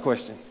question behind the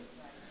question.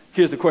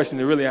 Here's the question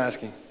they're really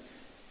asking.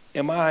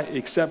 Am I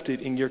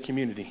accepted in your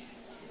community?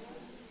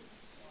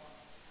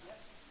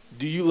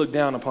 Do you look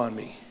down upon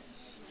me?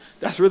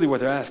 That's really what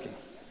they're asking.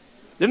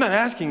 They're not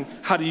asking,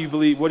 what do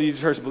your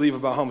church believe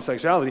about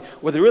homosexuality?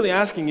 What they're really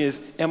asking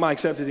is, am I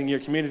accepted in your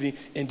community,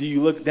 and do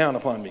you look down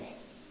upon me?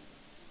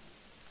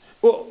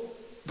 Well,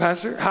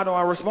 Pastor, how do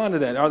I respond to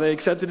that? Are they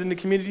accepted in the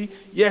community?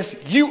 Yes,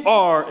 you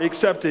are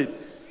accepted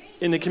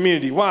in the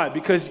community. Why?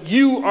 Because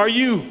you are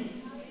you.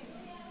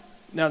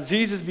 Now,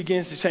 Jesus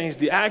begins to change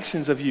the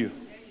actions of you.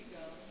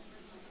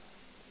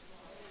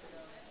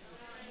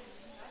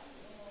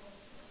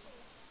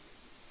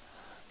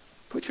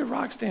 Put your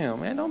rocks down,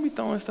 man. Don't be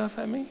throwing stuff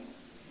at me.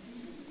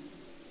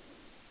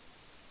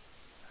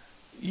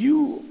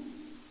 You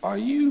are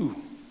you.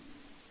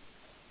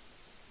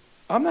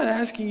 I'm not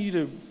asking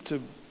you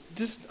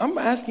I'm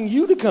asking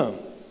you to come.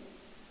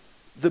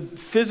 The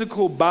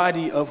physical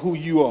body of who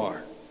you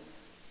are.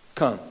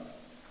 Come.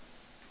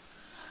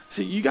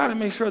 See, you got to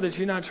make sure that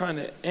you're not trying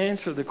to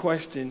answer the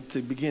question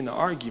to begin the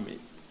argument.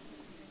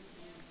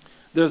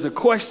 There's a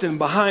question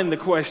behind the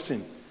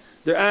question.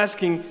 They're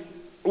asking,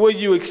 will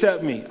you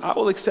accept me? I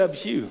will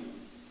accept you.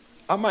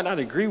 I might not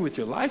agree with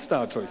your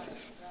lifestyle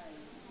choices,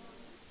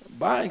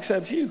 but I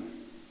accept you.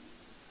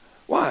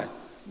 Why?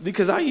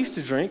 Because I used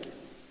to drink.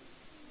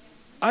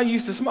 I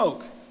used to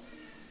smoke.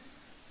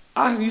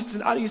 I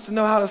used to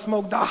know how to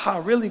smoke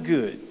Daha really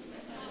good.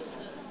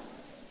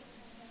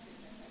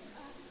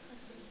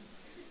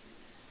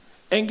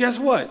 And guess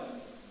what?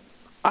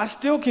 I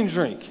still can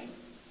drink.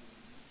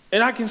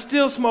 And I can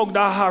still smoke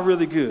Daha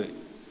really good.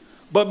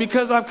 But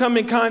because I've come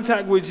in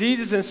contact with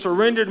Jesus and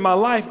surrendered my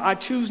life, I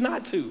choose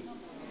not to.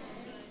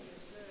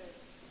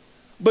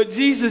 But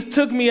Jesus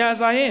took me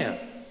as I am,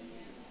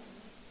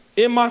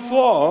 in my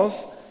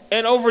flaws,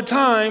 and over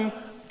time,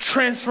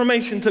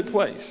 transformation took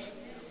place.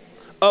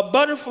 A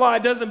butterfly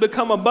doesn't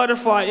become a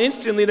butterfly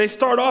instantly. They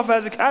start off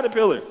as a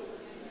caterpillar.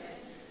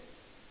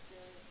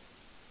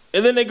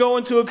 And then they go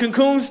into a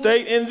cocoon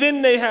state, and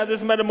then they have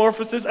this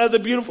metamorphosis as a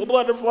beautiful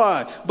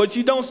butterfly. But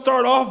you don't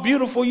start off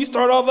beautiful, you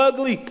start off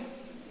ugly.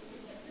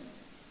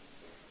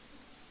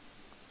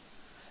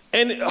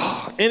 And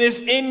it's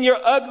in your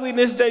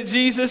ugliness that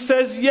Jesus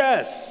says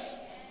yes.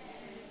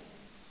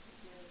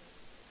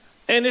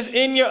 And it's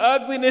in your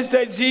ugliness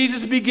that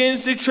Jesus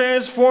begins to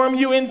transform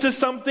you into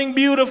something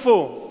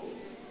beautiful.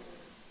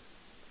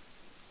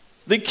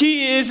 The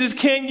key is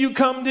can you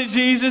come to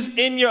Jesus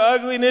in your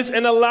ugliness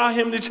and allow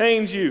him to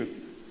change you?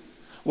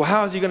 Well,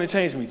 how is he going to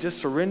change me? Just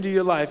surrender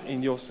your life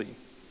and you'll see.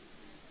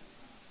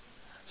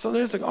 So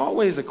there's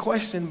always a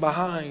question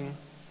behind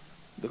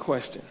the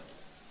question.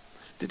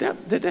 Did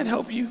that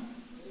help you?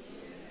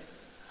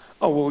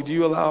 Oh, well, do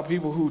you allow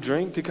people who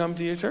drink to come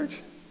to your church?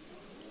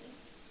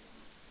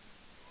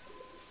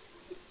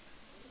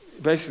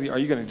 Basically, are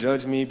you going to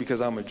judge me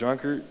because I'm a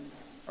drunkard?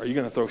 Are you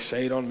going to throw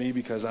shade on me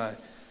because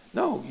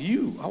No,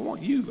 you. I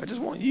want you. I just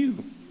want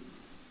you.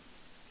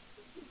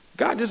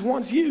 God just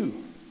wants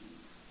you.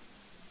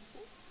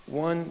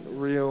 One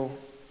real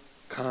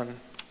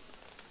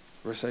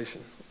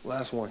conversation.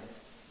 Last one.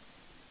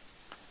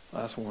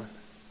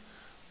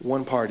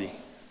 One party.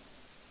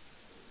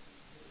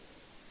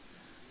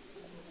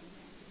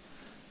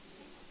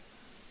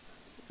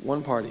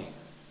 One party.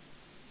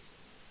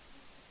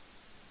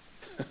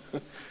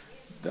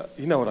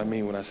 You know what I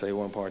mean when I say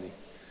one party.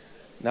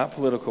 Not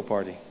political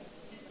party.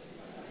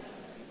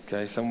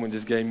 Okay, someone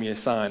just gave me a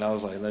sign. I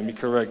was like, let me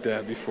correct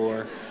that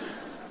before.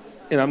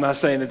 And I'm not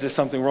saying that there's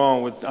something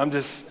wrong with,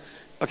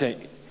 okay,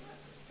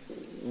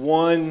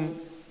 one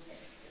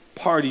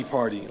party,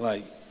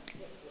 like,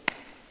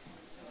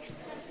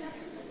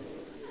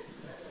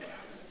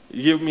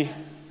 you give me?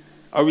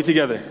 Are we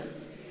together?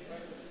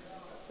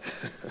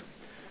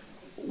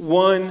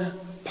 One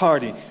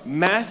party.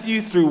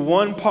 Matthew threw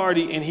one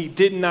party and he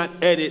did not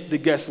edit the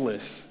guest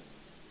list.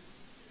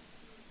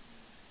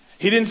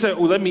 He didn't say,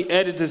 well, let me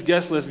edit this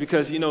guest list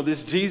because,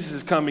 this Jesus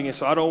is coming and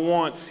so I don't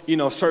want,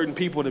 certain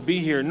people to be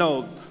here.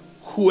 No,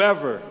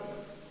 whoever.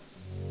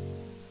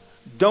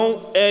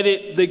 Don't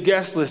edit the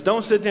guest list.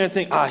 Don't sit there and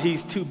think,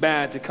 he's too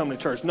bad to come to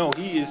church. No,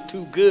 he is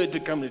too good to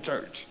come to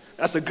church.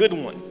 That's a good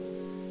one.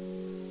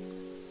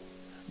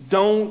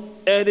 Don't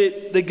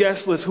edit the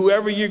guest list.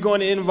 Whoever you're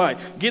going to invite,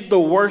 get the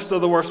worst of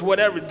the worst,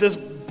 whatever. Just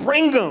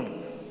bring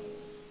them.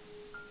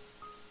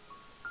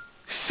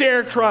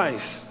 Share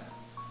Christ.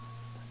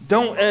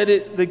 Don't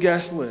edit the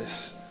guest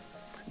list.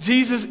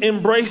 Jesus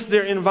embraced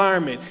their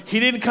environment. He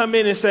didn't come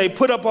in and say,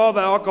 put up all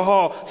the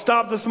alcohol,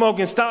 stop the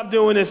smoking, stop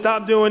doing this,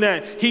 stop doing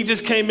that. He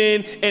just came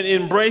in and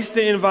embraced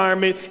the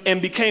environment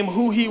and became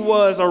who he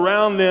was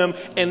around them,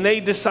 and they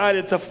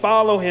decided to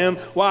follow him.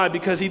 Why?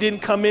 Because he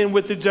didn't come in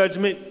with the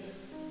judgment.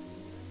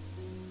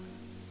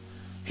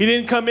 He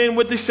didn't come in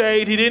with the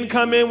shade. He didn't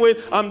come in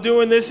with, I'm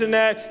doing this and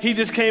that. He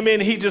just came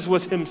in, he just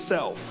was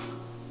himself.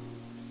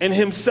 And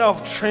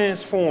himself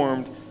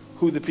transformed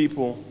who the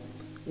people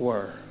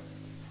were.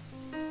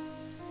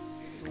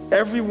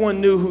 Everyone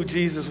knew who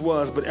Jesus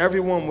was, but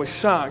everyone was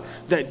shocked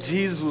that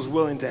Jesus was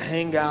willing to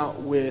hang out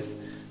with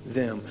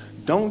them.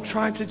 Don't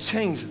try to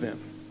change them.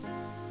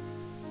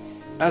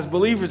 As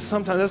believers,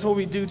 sometimes that's what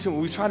we do too.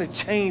 We try to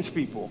change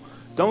people.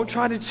 Don't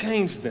try to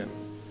change them.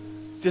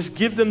 Just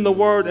give them the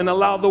word and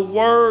allow the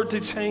word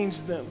to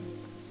change them.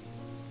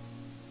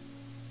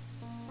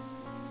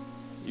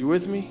 You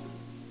with me?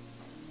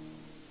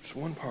 Just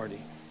one party.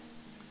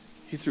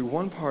 He threw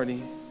one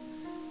party.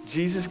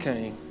 Jesus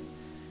came,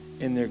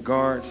 and their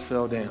guards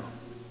fell down.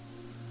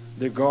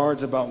 Their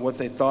guards about what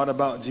they thought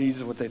about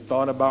Jesus, what they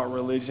thought about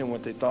religion,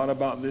 what they thought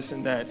about this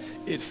and that,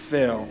 it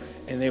fell,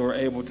 and they were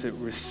able to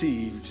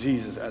receive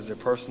Jesus as their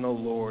personal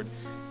Lord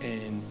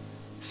and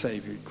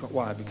Savior.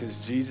 Why? Because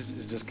Jesus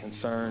is just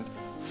concerned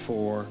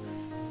for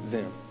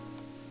them.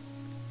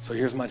 So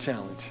here's my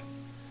challenge.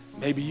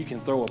 Maybe you can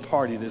throw a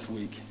party this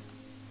week.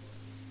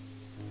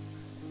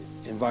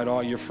 Invite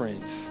all your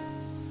friends.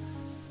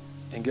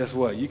 And guess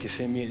what? You can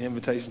send me an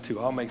invitation too.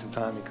 I'll make some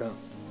time to come.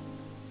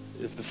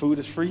 If the food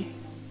is free,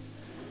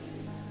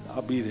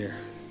 I'll be there.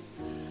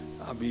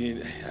 I'll be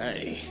in,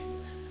 hey,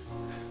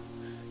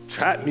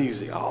 trap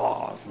music.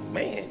 Oh,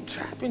 man,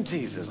 trapping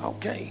Jesus.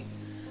 Okay.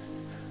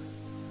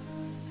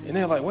 And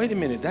they're like, wait a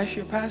minute, that's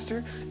your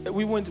pastor?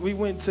 We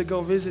went to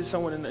go visit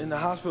someone in the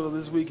hospital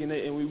this week, and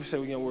we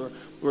said,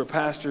 we're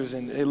pastors,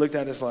 and they looked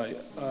at us like,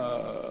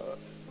 I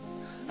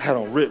had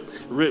on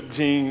ripped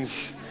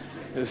jeans,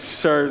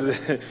 this shirt.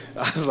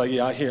 I was like,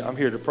 yeah, I'm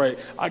here to pray.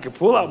 I could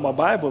pull out my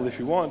Bible if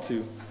you want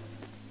to.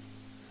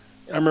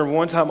 I remember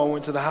one time I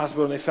went to the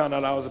hospital, and they found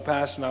out I was a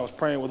pastor, and I was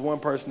praying with one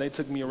person. They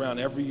took me around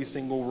every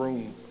single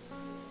room.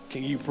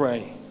 Can you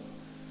pray?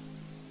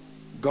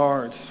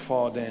 Guards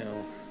fall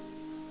down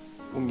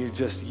when you're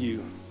just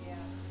you. Yeah.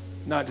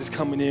 Not just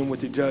coming in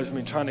with your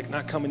judgment,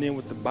 not coming in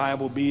with the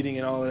Bible beating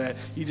and all of that.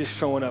 You just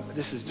showing up,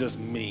 this is just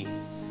me.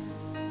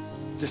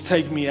 Just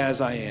take me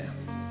as I am.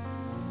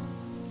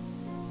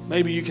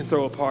 Maybe you can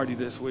throw a party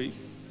this week.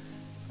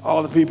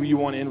 All the people you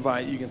want to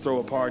invite, you can throw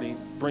a party.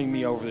 Bring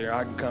me over there.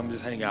 I can come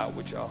just hang out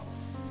with y'all.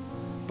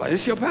 But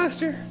this your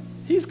pastor?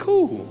 He's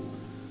cool.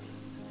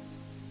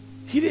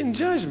 He didn't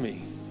judge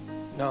me.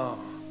 No.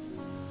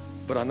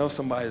 But I know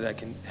somebody that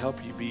can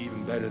help you be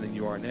even better than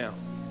you are now.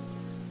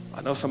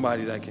 I know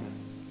somebody that can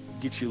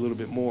get you a little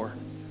bit more.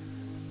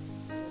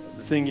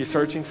 The thing you're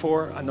searching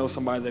for, I know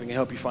somebody that can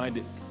help you find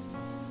it.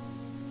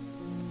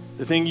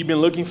 The thing you've been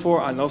looking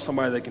for, I know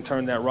somebody that can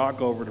turn that rock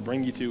over to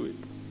bring you to it.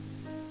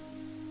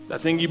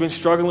 That thing you've been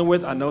struggling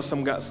with, I know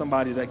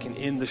somebody that can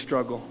end the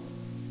struggle.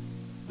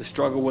 The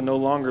struggle will no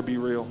longer be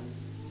real.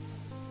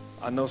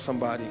 I know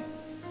somebody.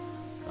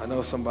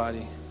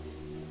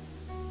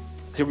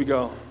 Here we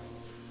go.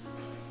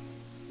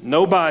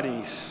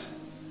 Nobodies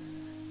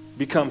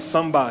become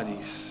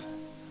somebodies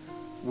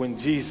when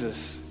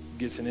Jesus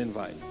gets an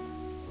invite.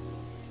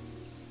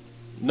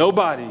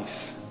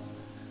 Nobodies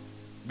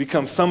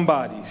become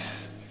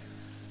somebodies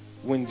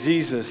when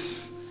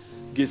Jesus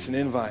gets an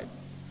invite.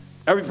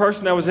 Every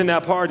person that was in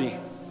that party,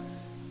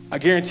 I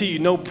guarantee you,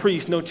 no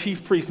priest, no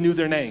chief priest knew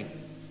their name.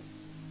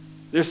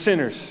 They're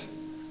sinners.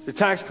 They're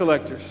tax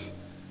collectors.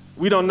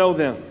 We don't know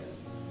them.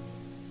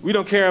 We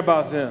don't care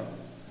about them.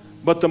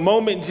 But the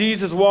moment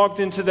Jesus walked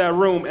into that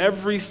room,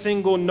 every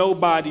single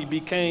nobody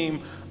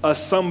became a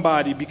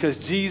somebody because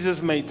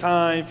Jesus made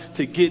time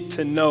to get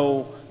to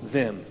know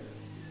them.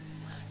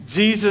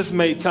 Jesus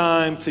made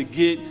time to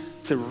get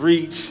to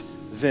reach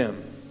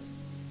them.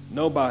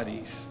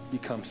 Nobodies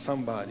become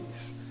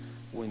somebodies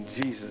when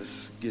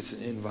Jesus gets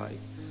an invite.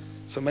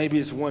 So maybe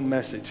it's one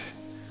message.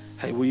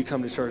 Hey, will you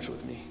come to church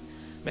with me?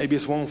 Maybe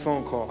it's one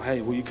phone call.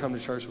 Hey, will you come to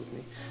church with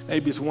me?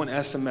 Maybe it's one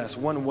SMS,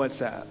 one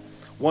WhatsApp,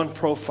 one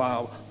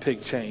profile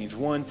pic change,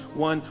 one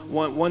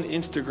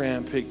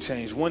Instagram pic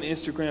change, one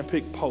Instagram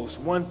pic post.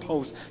 One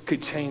post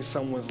could change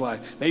someone's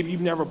life. Maybe you've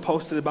never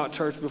posted about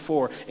church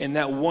before, and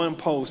that one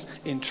post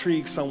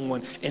intrigues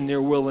someone, and they're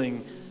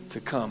willing to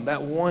come.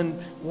 That one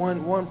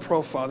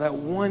profile, that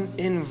one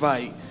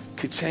invite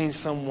could change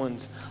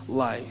someone's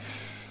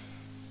life.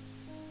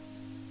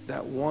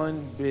 That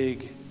one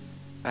big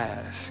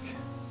ask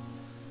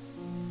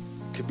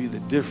could be the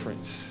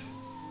difference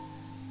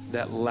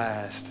that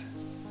lasts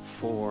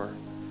forever.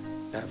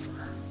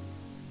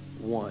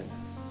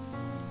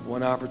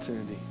 One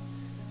opportunity,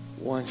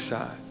 one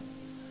shot,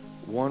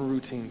 one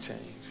routine change,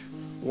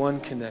 one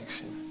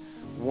connection,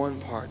 one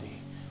party,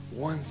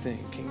 one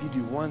thing. Can you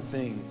do one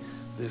thing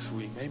this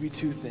week? Maybe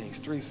two things,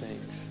 three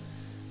things.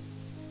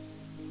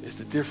 It's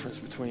the difference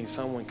between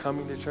someone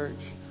coming to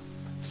church,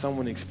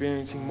 someone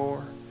experiencing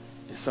more,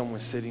 and someone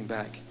sitting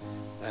back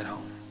at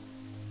home.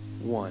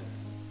 One.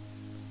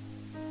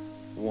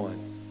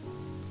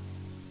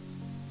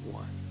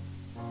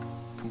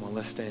 Come on,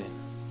 let's stand.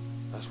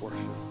 Let's worship.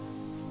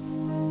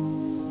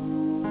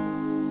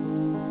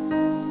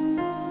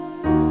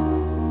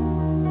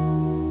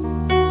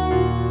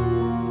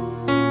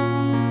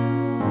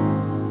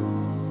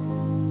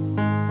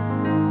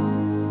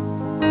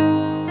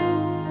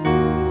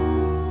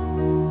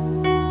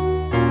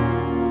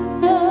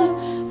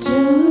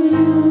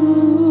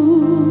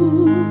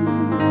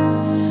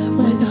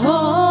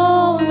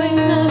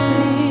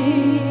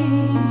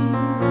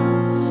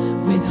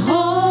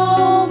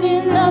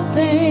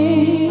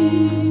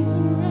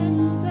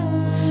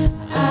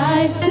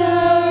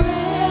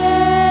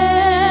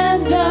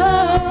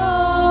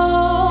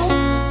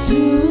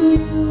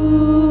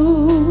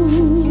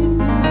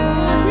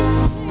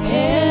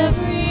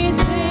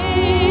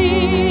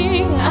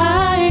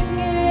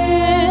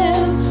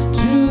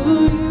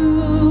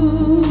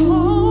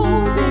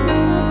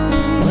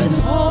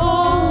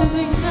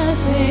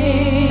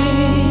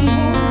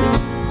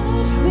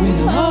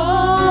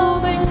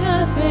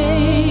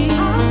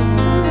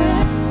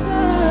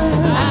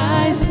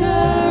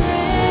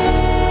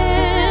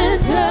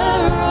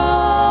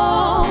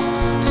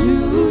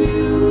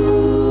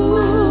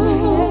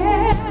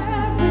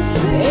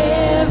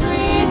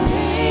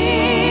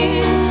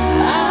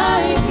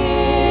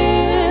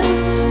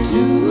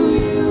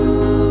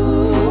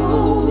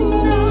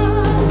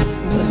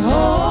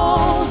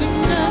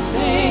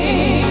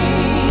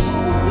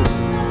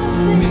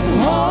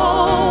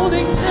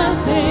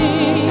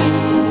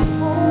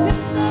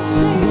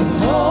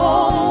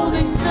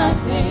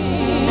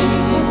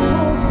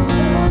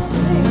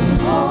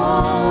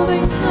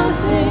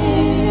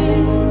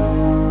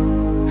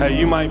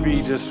 Might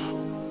be just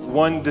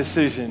one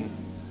decision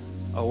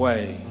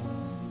away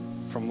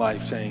from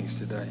life change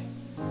today.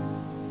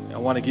 I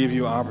want to give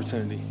you an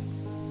opportunity.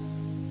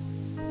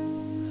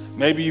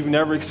 Maybe you've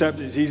never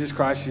accepted Jesus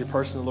Christ as your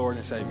personal Lord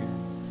and Savior.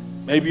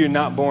 Maybe you're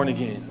not born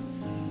again.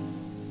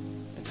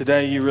 And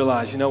today you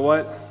realize, you know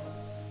what?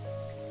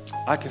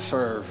 I can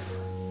serve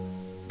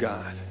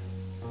God.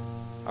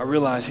 I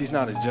realize He's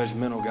not a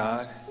judgmental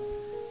God.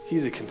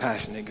 He's a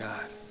compassionate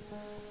God.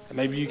 And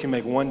maybe you can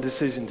make one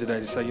decision today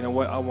to say, you know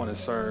what, I want to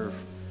serve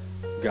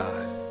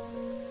God.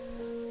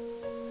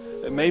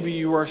 And maybe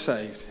you are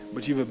saved,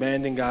 but you've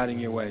abandoned God in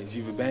your ways.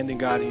 You've abandoned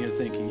God in your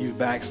thinking. You've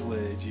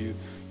backslid.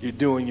 You're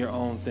doing your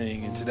own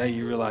thing. And today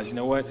you realize, you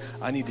know what,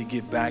 I need to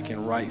get back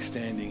in right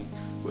standing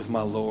with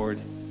my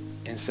Lord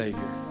and Savior.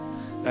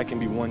 That can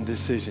be one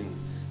decision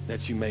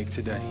that you make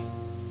today.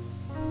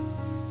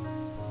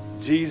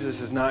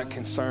 Jesus is not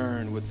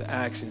concerned with the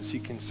actions.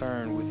 He's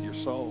concerned with your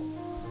soul.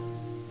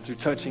 Through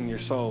touching your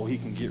soul, He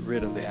can get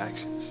rid of the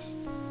actions.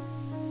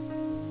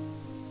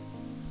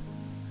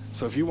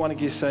 So if you want to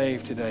get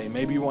saved today,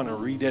 maybe you want to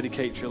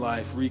rededicate your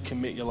life,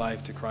 recommit your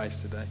life to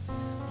Christ today.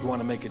 You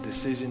want to make a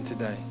decision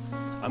today.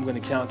 I'm going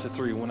to count to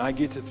 3. When I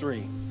get to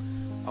 3,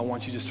 I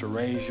want you just to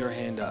raise your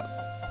hand up.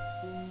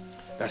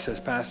 That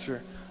says,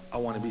 Pastor, I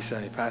want to be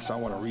saved. Pastor, I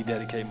want to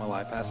rededicate my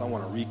life. Pastor, I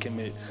want to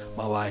recommit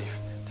my life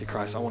to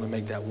Christ. I want to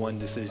make that one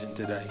decision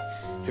today.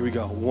 Here we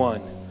go.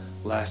 1,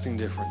 lasting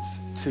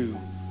difference. 2,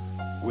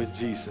 with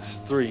Jesus.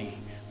 3,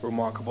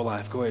 remarkable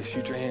life. Go ahead,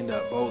 shoot your hand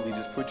up boldly.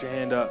 Just put your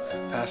hand up.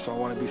 Pastor, I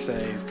want to be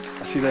saved.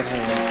 I see that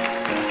hand.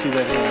 I see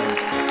that hand.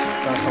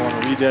 Pastor, I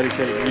want to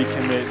rededicate,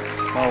 recommit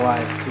my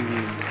life to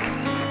you.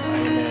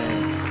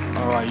 Amen.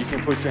 All right, you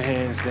can put your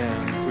hands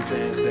down. Put your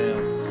hands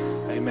down.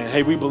 Amen.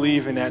 Hey, we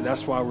believe in that.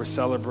 That's why we're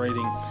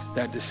celebrating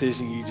that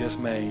decision you just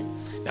made.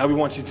 Now we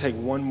want you to take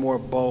one more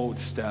bold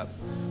step.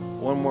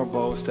 One more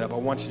bold step. I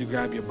want you to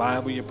grab your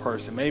Bible, your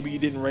purse. And maybe you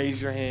didn't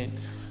raise your hand,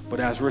 but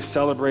as we're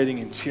celebrating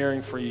and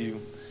cheering for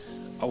you,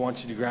 I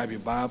want you to grab your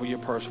Bible, your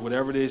purse,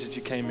 whatever it is that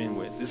you came in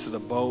with. This is a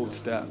bold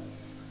step.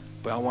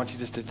 But I want you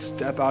just to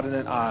step out in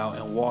that aisle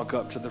and walk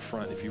up to the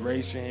front. If you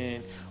raised your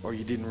hand or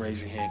you didn't raise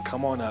your hand,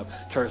 come on up.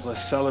 Church,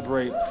 let's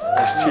celebrate.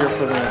 Let's cheer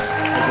for them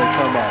as they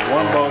come up.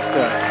 One bold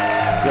step.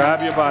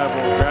 Grab your Bible.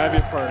 Grab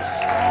your purse.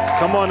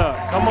 Come on up.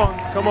 Come on.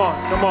 Come on.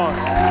 Come on.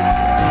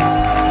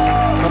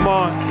 Come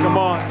on. Come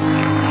on.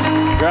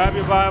 Grab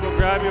your Bible.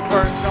 Grab your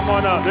purse. Come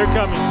on up. They're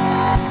coming.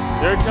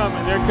 They're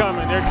coming. They're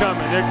coming. They're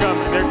coming. They're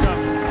coming. They're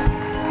coming.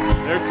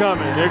 They're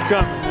coming. They're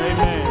coming.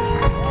 Amen.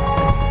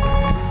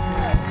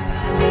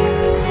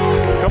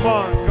 Come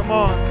on, come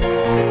on,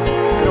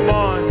 come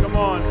on, come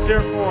on, cheer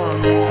for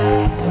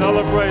them,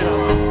 celebrate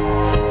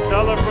them,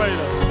 celebrate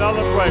them,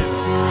 celebrate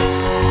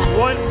them.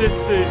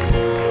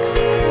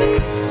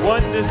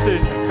 One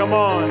decision, come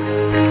on,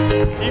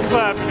 keep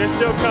clapping, they're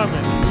still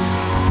coming,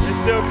 they're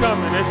still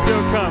coming, they're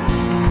still coming.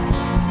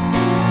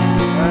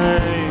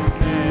 Amen,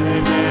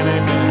 amen,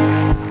 amen.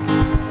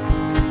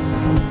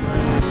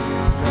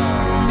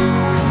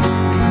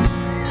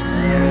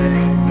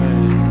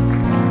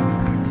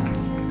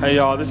 Hey,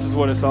 y'all, this is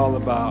what it's all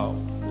about.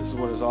 This is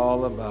what it's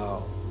all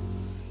about.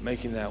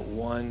 Making that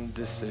one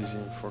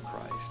decision for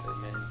Christ.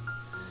 Amen.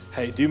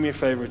 Hey, do me a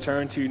favor.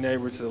 Turn to your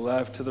neighbor to the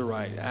left, to the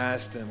right.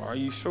 Ask them, are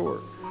you sure?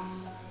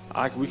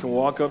 We can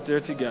walk up there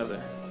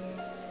together.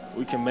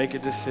 We can make a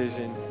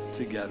decision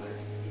together.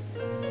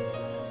 Amen.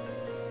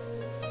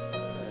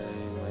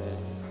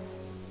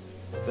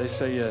 If they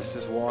say yes,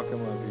 just walk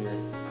them up here.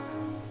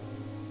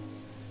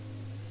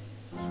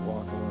 Just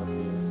walk them up here.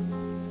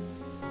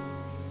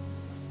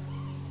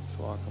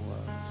 Walk them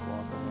up. Just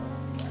walk them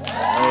up.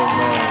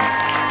 Amen.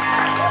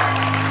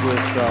 Good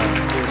stuff.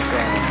 Good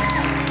stuff.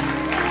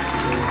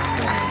 Good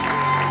stuff.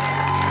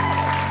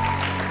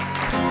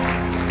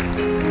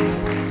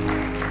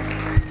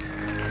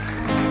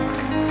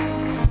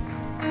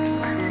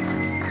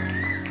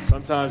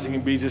 Sometimes it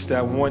can be just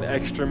that one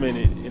extra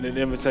minute in an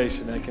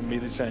invitation that can be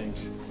the change.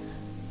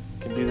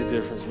 Can be the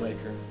difference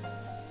maker.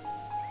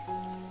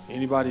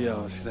 Anybody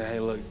else? You say, hey,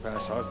 look,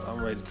 Pastor, I'm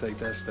ready to take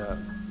that step.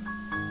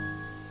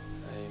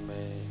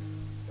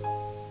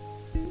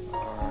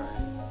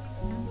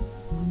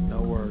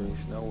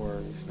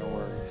 No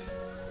worries.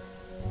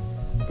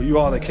 But you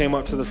all that came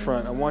up to the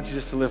front, I want you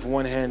just to lift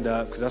one hand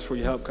up because that's where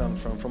your help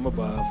comes from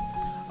above.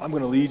 I'm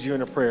going to lead you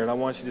in a prayer, and I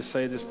want you to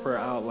say this prayer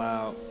out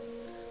loud.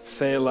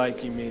 Say it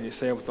like you mean it.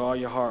 Say it with all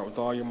your heart, with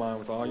all your mind,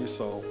 with all your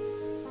soul.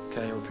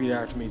 Okay, repeat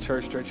after me.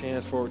 Church, stretch your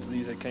hands forward to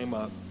these that came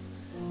up.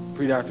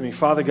 Repeat after me.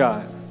 Father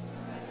God,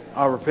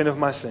 I repent of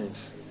my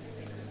sins.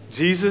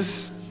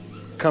 Jesus,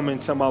 come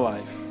into my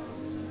life.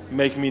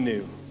 Make me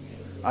new.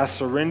 I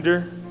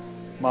surrender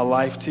my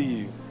life to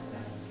you.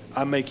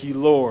 I make you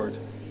Lord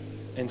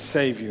and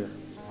Savior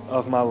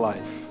of my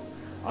life.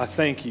 I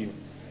thank you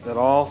that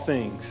all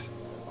things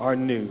are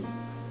new.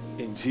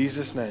 In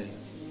Jesus' name,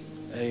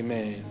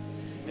 amen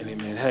and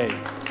amen. Hey,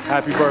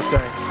 happy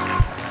birthday.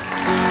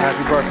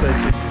 Happy birthday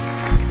to you.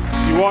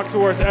 If you walk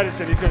towards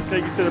Edison, he's going to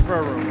take you to the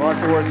prayer room. Walk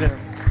towards him.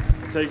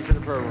 He'll take you to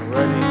the prayer room.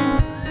 Ready,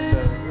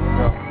 set,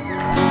 go.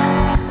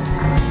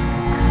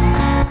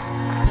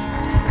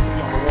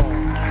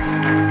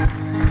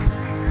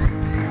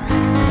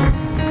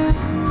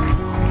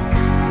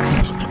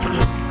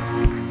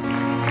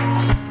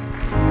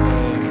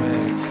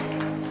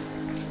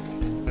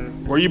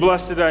 Were you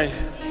blessed today?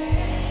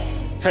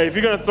 Hey, if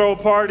you're going to throw a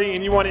party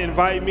and you want to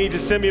invite me,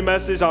 just send me a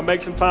message. I'll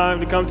make some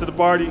time to come to the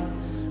party.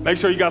 Make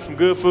sure you got some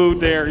good food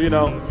there, you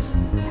know.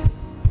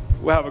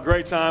 We'll have a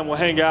great time. We'll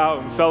hang out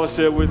and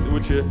fellowship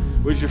with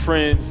your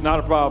friends. Not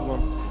a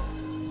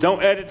problem.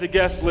 Don't edit the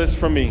guest list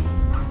for me.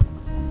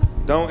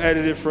 Don't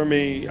edit it for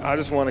me. I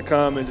just want to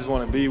come and just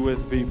want to be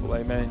with people.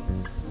 Amen.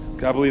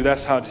 I believe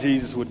that's how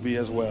Jesus would be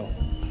as well.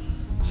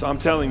 So I'm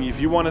telling you,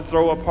 if you want to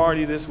throw a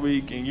party this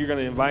week and you're going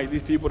to invite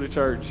these people to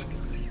church,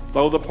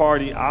 throw the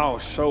party, I'll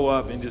show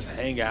up and just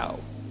hang out.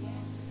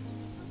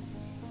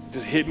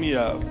 Just hit me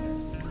up.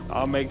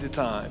 I'll make the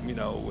time, you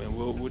know, and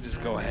we'll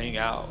just go hang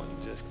out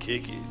and just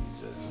kick it.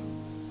 Just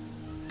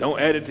don't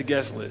edit the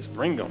guest list.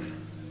 Bring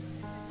them.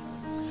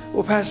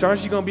 Well, Pastor,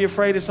 aren't you going to be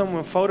afraid if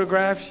someone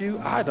photographs you?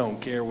 I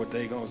don't care what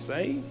they're going to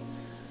say.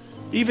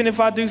 Even if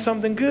I do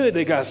something good,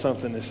 they got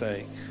something to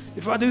say.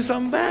 If I do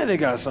something bad, they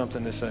got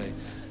something to say.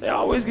 They're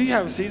always going to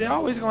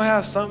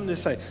have something to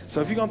say.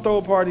 So if you're going to throw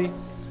a party,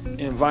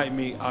 invite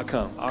me. I'll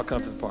come. I'll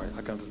come to the party.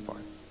 I'll come to the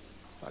party.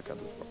 I'll come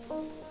to the party.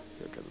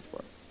 I'll come to the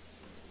party.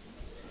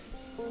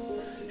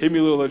 Hit me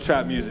a little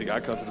trap music.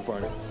 I'll come to the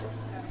party.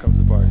 I'll come to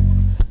the party.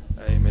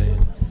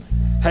 Amen.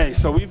 Hey,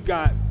 so we've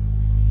got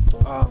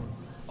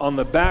On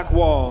the back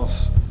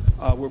walls,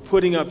 we're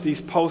putting up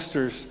these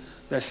posters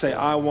that say,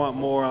 I want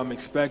more, I'm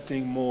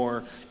expecting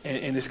more,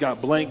 and it's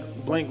got blank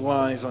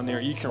lines on there.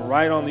 You can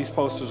write on these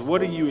posters,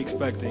 what are you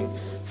expecting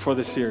for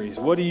the series?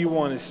 What do you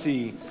want to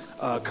see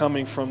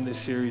coming from this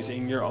series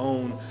in your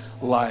own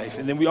life?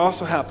 And then we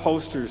also have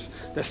posters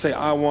that say,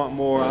 I want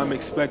more, I'm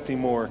expecting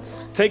more.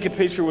 Take a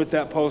picture with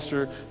that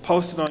poster,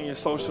 post it on your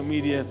social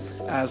media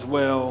as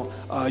well.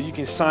 You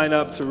can sign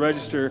up to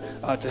register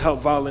to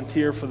help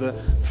volunteer for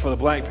the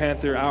Black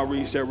Panther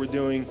outreach that we're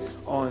doing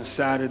on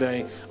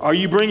Saturday. Are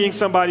you bringing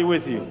somebody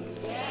with you?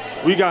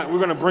 We're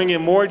going to bring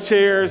in more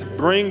chairs.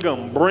 Bring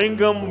them.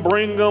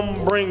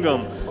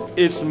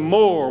 It's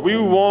more. We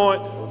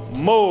want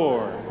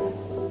more.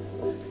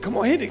 Come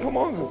on, hit it. Come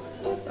on.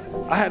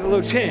 I had a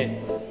little chant.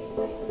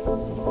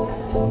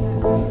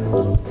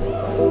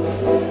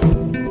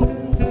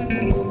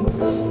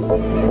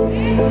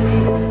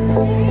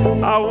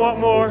 I want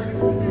more.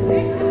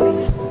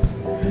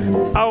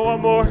 I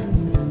want more.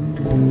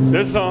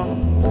 This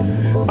song.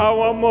 I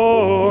want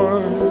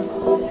more.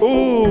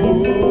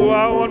 Ooh,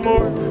 I want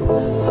more.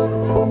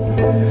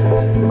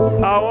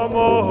 I want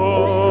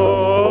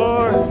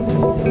more.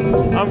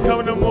 I'm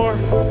coming to more.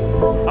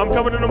 I'm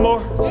coming to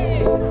more.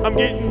 I'm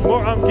getting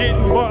more. I'm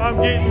getting more. I'm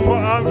getting more.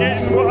 I'm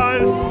getting more.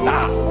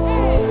 Stop.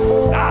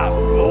 Stop.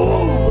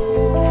 Ooh.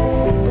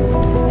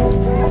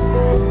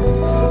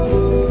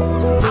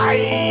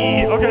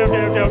 Aye.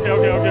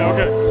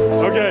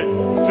 Okay.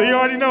 So you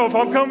already know if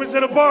I'm coming to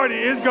the party,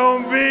 it's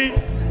gonna be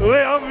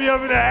lit. I'm gonna be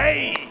up in the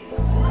hay.